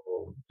so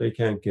they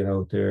can't get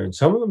out there. And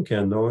some of them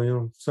can, though. You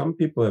know, some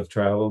people have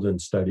traveled and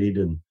studied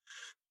and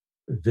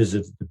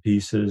visited the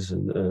pieces.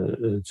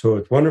 And so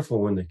it's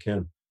wonderful when they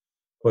can.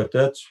 But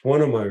that's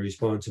one of my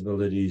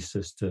responsibilities,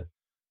 is to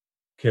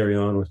carry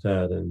on with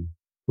that and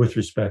with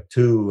respect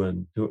to,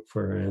 and do it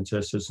for our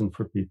ancestors and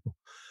for people,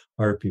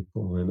 our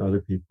people and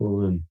other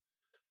people, and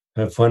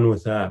have fun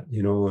with that,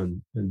 you know,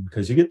 and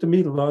because you get to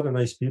meet a lot of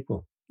nice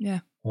people Yeah.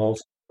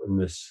 also in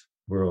this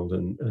world.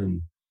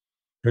 And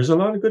there's a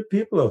lot of good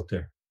people out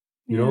there,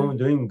 you Yeah. know,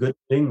 doing good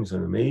things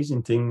and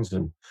amazing things,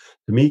 and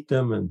to meet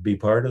them and be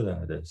part of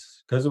that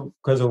is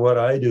because of what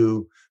I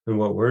do and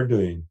what we're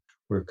doing.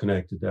 We're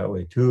connected that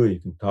way too. You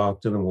can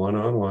talk to them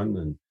one-on-one,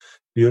 and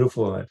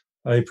beautiful.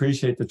 I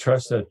appreciate the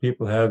trust that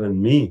people have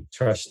in me,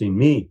 trusting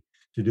me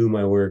to do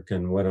my work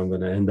and what I'm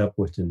going to end up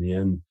with in the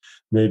end.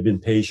 And they've been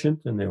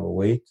patient and they will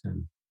wait,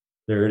 and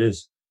there it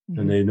is. Mm-hmm.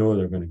 And they know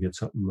they're going to get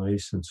something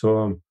nice. And so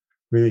I'm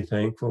really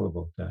thankful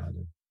about that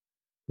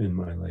in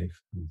my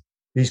life. And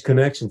these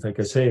connections, like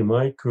I say,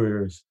 my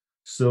career is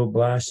still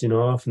blasting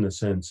off in a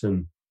sense,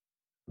 and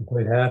I'm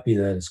quite happy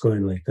that it's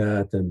going like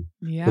that. And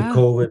with Yeah.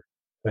 COVID,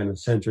 kind of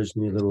centers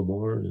me a little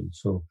more. And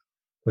so,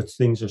 but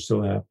things are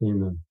still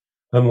happening. And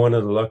I'm one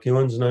of the lucky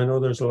ones. And I know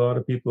there's a lot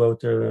of people out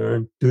there that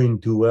aren't doing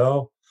too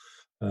well,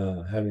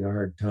 having a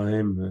hard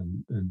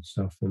time and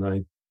stuff.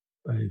 And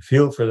I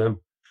feel for them,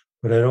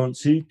 but I don't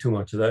see too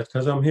much of that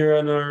because I'm here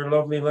on our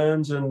lovely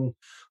lands and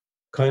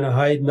kind of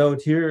hiding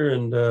out here.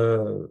 And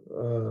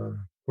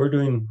we're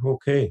doing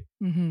okay.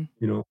 Mm-hmm.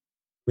 You know,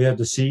 we have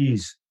the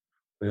seas.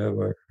 We have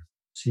our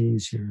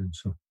seas here. And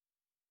so,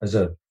 as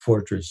a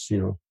fortress,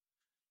 you know.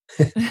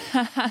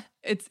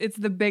 It's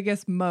the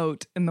biggest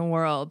moat in the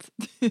world.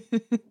 You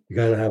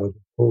gotta have a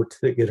boat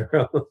to get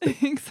around.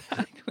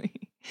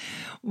 Exactly.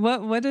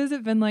 What has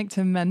it been like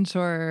to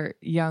mentor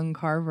young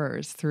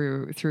carvers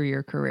through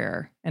your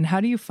career, and how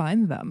do you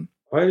find them?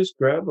 I just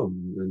grab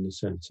them in a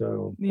sense.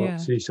 I'll Yeah.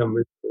 see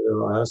somebody,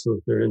 I'll ask them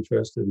if they're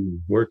interested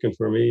in working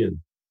for me, and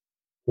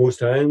most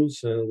times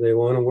they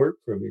want to work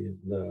for me,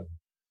 and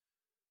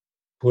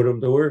put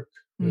them to work.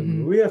 And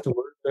Mm-hmm. we have to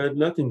work.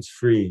 Nothing's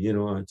free, you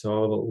know. It's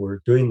all about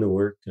work, doing the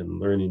work, and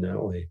learning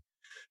that way.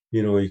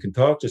 You know, you can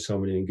talk to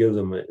somebody and give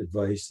them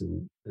advice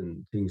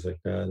and things like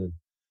that,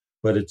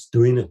 but it's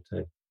doing it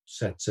that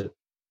sets it.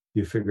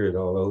 You figure it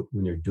all out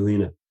when you're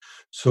doing it.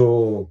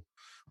 So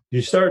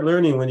you start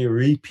learning when you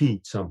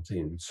repeat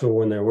something. So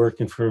when they're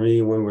working for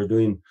me, when we're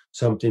doing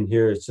something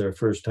here, it's their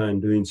first time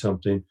doing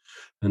something.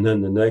 And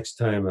then the next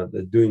time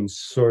they're doing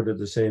sort of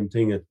the same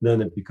thing,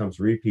 then it becomes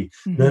repeat.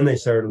 Mm-hmm. Then they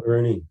start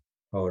learning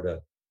how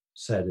to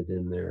set it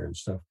in there and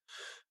stuff.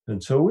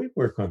 And so we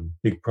work on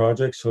big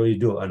projects. So you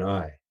do an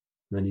eye,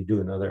 then you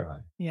do another eye,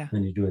 Yeah.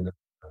 then you do another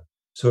eye.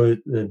 So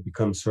it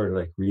becomes sort of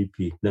like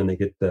repeat. Then they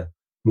get the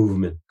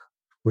movement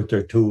with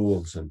their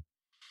tools and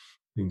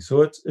things.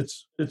 So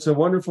it's a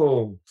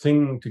wonderful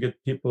thing to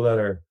get people that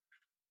are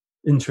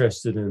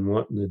interested in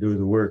wanting to do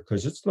the work,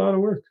 because it's a lot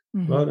of work,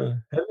 Mm-hmm. a lot of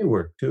heavy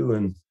work too,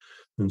 and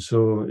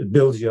so it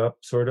builds you up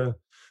sort of,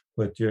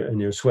 but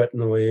you're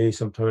sweating away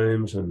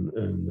sometimes,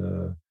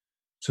 and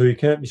so you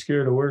can't be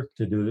scared of work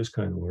to do this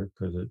kind of work,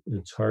 because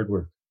it's hard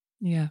work.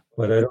 Yeah.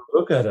 But I don't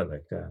look at it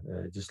like that.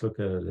 I just look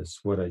at it as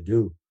what I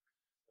do.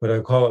 But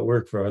I call it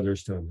work for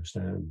others to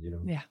understand, you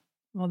know. Yeah.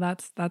 Well,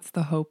 that's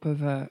the hope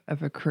of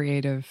a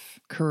creative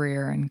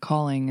career and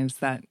calling, is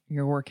that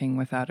you're working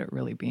without it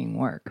really being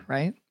work,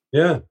 right?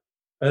 Yeah.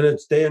 And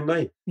it's day and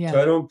night. Yeah.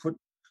 So I don't put,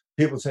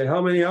 people say,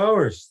 how many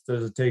hours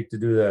does it take to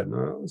do that? And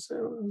I'll say,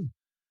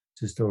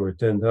 just over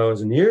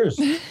 10,000 years.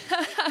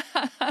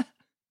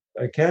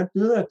 I can't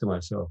do that to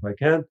myself. I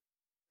can't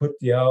put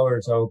the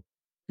hours. I'll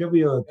give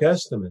you a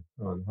guesstimate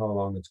on how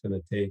long it's going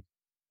to take,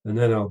 and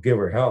then I'll give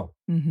her hell,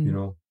 Mm-hmm. you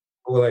know,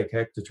 go like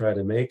heck to try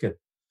to make it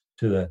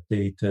to that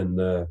date.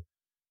 And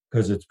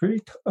because it's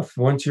pretty tough.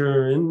 Once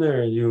you're in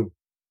there, you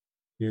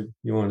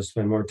want to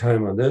spend more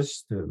time on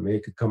this to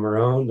make it come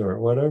around or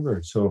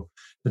whatever. So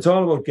it's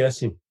all about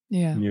guessing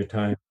Yeah. in your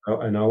time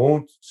And I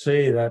won't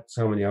say that's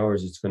how many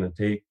hours it's going to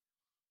take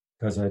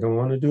because I don't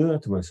want to do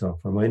that to myself.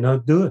 I might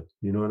not do it.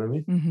 You know what I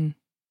mean? Mm-hmm.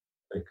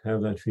 Like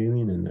have that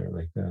feeling in there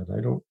like that.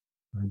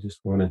 I just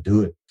want to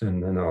do it.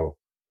 And then I'll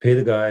pay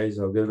the guys,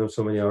 I'll give them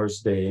so many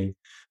hours a day.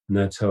 And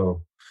that's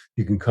how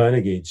you can kind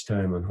of gauge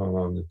time on how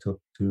long it took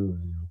to,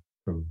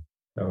 from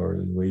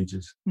hourly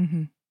wages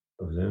Mm-hmm.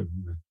 of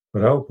them.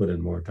 But I'll put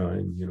in more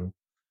time,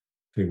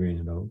 figuring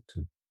it out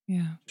and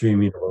Yeah.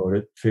 dreaming about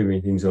it,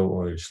 figuring things out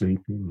while you're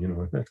sleeping,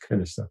 that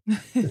kind of stuff.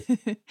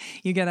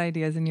 You get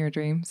ideas in your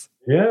dreams?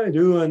 Yeah, I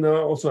do. And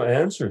also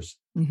answers,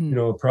 Mm-hmm.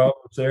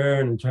 problems there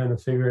and trying to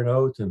figure it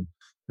out and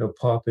they'll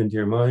pop into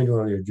your mind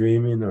while you're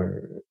dreaming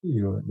or,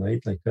 at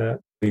night like that.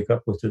 Wake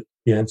up with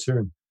the answer.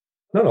 And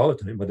not all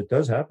the time, but it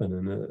does happen.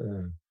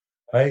 And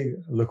I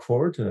look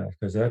forward to that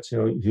because that's,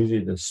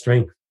 usually the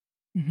strength,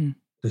 Mm-hmm.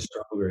 the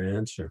stronger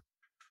answer.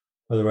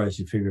 Otherwise,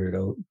 you figure it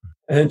out.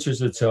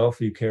 Answers itself,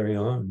 you carry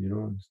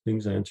on,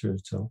 things answer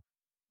itself.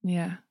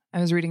 Yeah.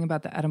 I was reading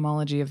about the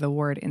etymology of the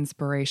word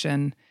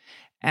inspiration,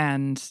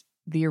 and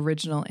the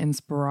original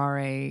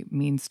inspirare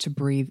means to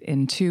breathe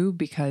into,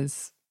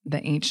 because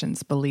the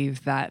ancients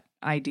believed that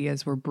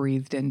ideas were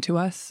breathed into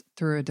us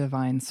through a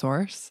divine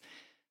source.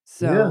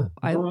 So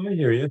I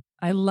hear you.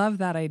 I love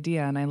that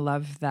idea. And I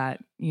love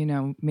that,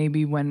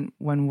 maybe when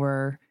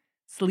we're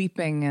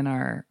sleeping and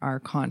our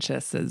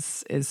conscious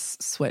is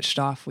switched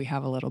off, we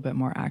have a little bit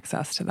more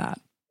access to that.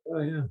 Oh,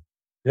 yeah.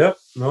 Yep.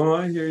 No,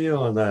 I hear you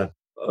on that.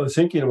 I was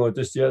thinking about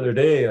this the other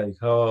day, like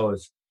how I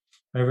was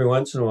every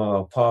once in a while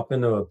I'll pop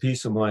into a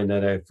piece of mine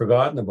that I've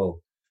forgotten about.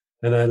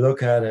 And I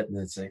look at it and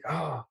it's like,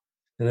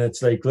 and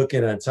it's like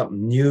looking at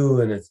something new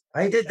and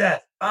I did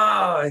that.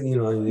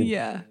 And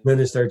Yeah. then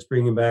it starts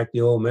bringing back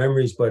the old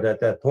memories. But at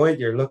that point,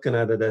 you're looking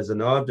at it as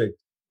an object,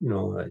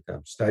 like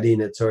I'm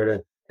studying it sort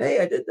of, hey,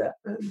 I did that.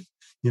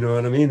 You know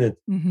what I mean?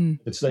 Mm-hmm.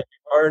 It's like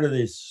part of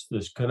this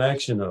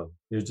connection of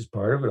you're just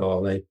part of it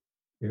all. Like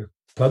you're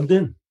plugged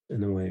in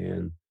a way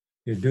and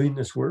you're doing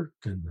this work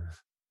and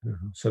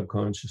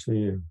subconsciously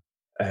you're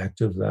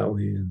active that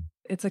way. And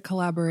It's a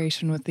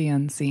collaboration with the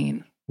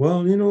unseen.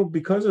 well,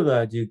 because of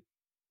that, you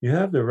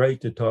have the right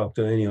to talk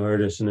to any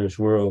artist in this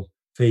world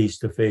face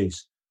to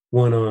face,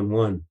 one on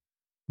one.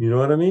 You know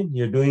what I mean?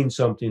 You're doing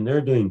something,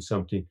 they're doing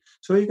something.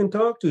 So you can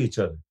talk to each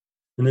other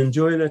and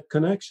enjoy that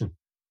connection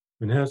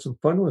and have some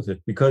fun with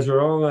it because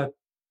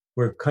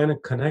we're kind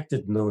of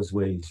connected in those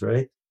ways,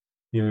 right?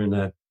 You're in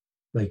that,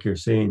 like you're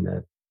saying,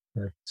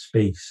 that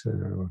space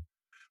or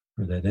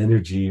that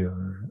energy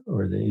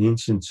or the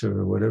ancients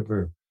or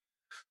whatever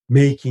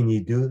making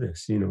you do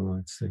this,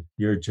 it's like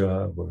your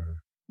job or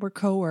We're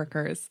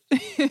coworkers.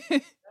 yeah,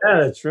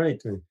 that's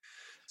right.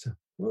 So,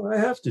 well, I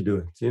have to do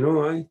it,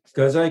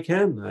 because I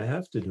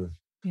have to do it.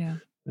 Yeah.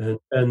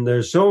 And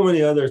there's so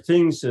many other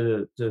things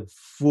to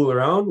fool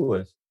around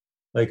with.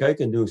 Like I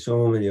can do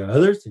so many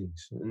other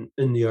things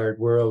in the art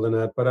world and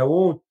that, but I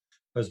won't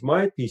because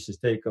my pieces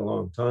take a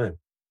long time.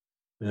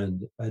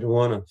 And I don't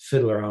want to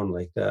fiddle around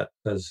like that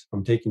because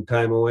I'm taking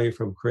time away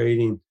from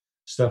creating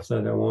stuff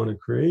that I want to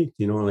create,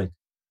 like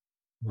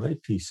my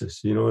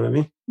pieces, you know what I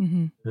mean?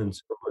 Mm-hmm. And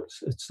so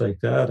it's like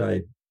that.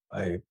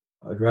 I'd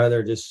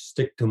rather just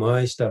stick to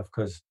my stuff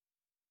because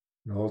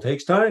it all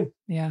takes time.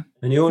 Yeah.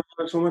 And you only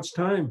have so much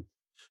time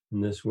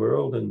in this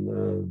world. And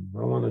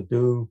I want to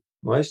do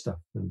my stuff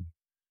and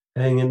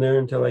hang in there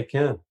until I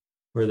can,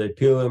 where they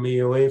peel me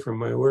away from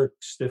my work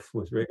stiff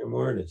with rigor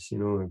mortis,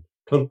 and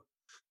plunk,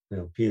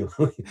 they'll peel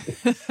away.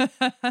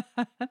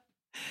 The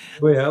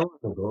way I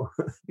want to go.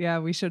 Yeah,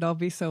 we should all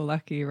be so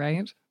lucky,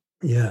 right?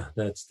 Yeah,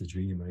 that's the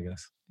dream, I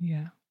guess.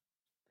 Yeah.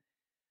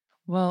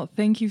 Well,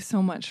 thank you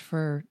so much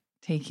for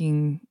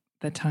taking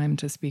the time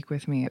to speak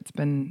with me. It's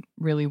been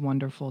really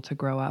wonderful to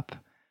grow up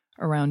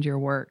around your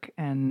work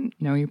and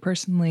know you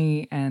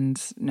personally, and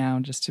now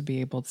just to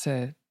be able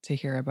to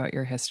hear about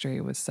your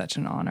history was such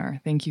an honor.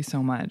 Thank you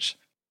so much.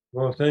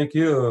 Well, thank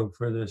you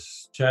for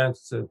this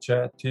chance to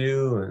chat to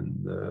you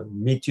and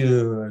meet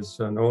you as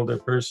an older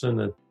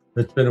person.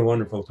 It's been a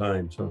wonderful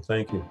time, so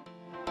thank you.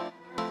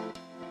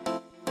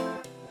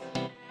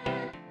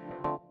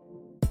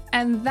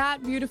 And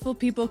that, beautiful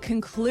people,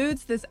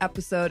 concludes this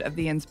episode of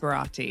The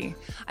Inspirati.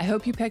 I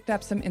hope you picked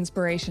up some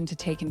inspiration to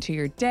take into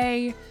your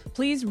day.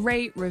 Please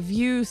rate,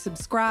 review,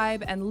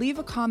 subscribe, and leave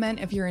a comment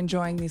if you're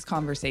enjoying these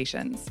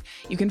conversations.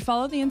 You can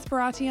follow The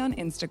Inspirati on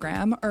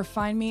Instagram or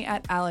find me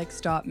at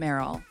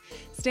alex.merrill.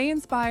 Stay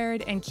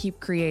inspired and keep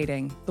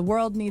creating. The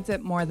world needs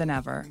it more than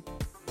ever.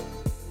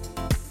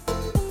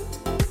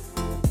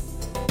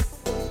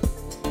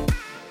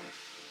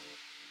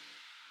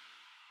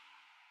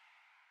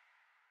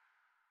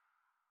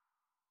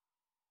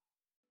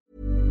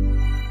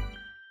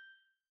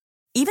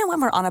 Even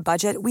when we're on a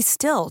budget, we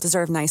still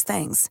deserve nice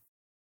things.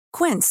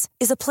 Quince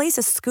is a place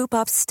to scoop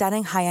up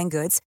stunning high-end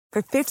goods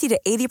for 50 to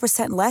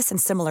 80% less than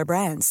similar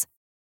brands.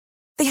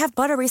 They have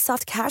buttery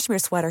soft cashmere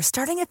sweaters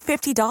starting at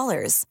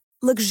 $50,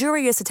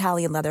 luxurious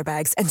Italian leather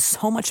bags, and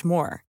so much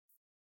more.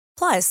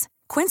 Plus,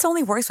 Quince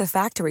only works with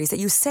factories that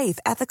use safe,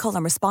 ethical,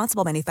 and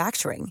responsible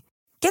manufacturing.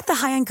 Get the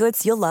high-end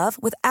goods you'll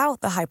love without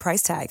the high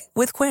price tag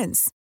with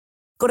Quince.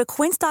 Go to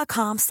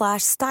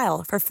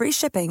quince.com/style for free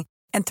shipping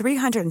and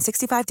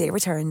 365-day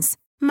returns.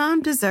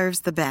 Mom deserves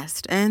the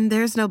best, and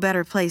there's no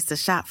better place to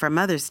shop for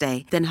Mother's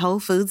Day than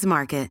Whole Foods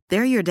Market.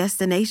 They're your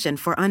destination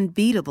for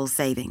unbeatable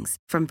savings,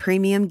 from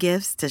premium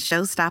gifts to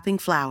show-stopping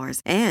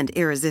flowers and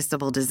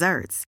irresistible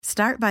desserts.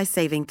 Start by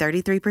saving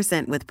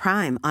 33% with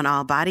Prime on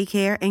all body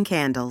care and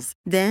candles.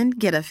 Then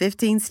get a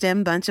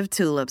 15-stem bunch of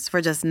tulips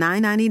for just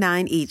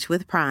 $9.99 each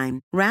with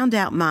Prime. Round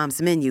out Mom's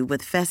menu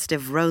with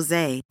festive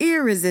rosé,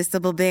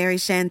 irresistible berry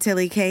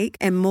chantilly cake,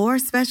 and more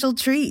special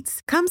treats.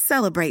 Come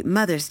celebrate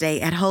Mother's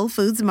Day at Whole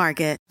Foods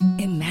Market.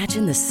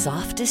 Imagine the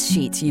softest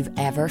sheets you've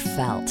ever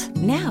felt.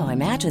 Now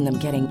imagine them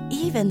getting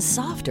even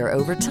softer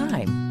over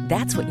time.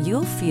 That's what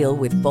you'll feel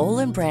with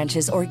Boll &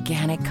 Branch's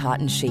organic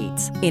cotton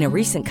sheets. In a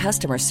recent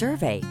customer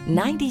survey,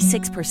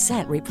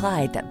 96%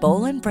 replied that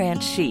Boll &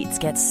 Branch sheets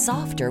get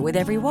softer with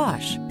every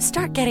wash.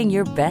 Start getting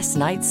your best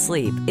night's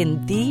sleep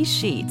in these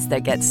sheets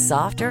that get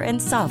softer and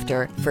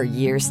softer for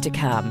years to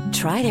come.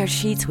 Try their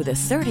sheets with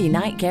a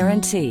 30-night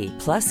guarantee.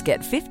 Plus, get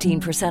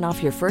 15%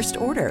 off your first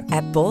order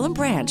at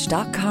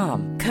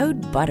bollandbranch.com.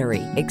 Code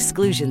BUTTERY.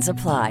 Exclusions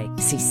apply.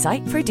 See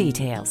site for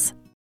details.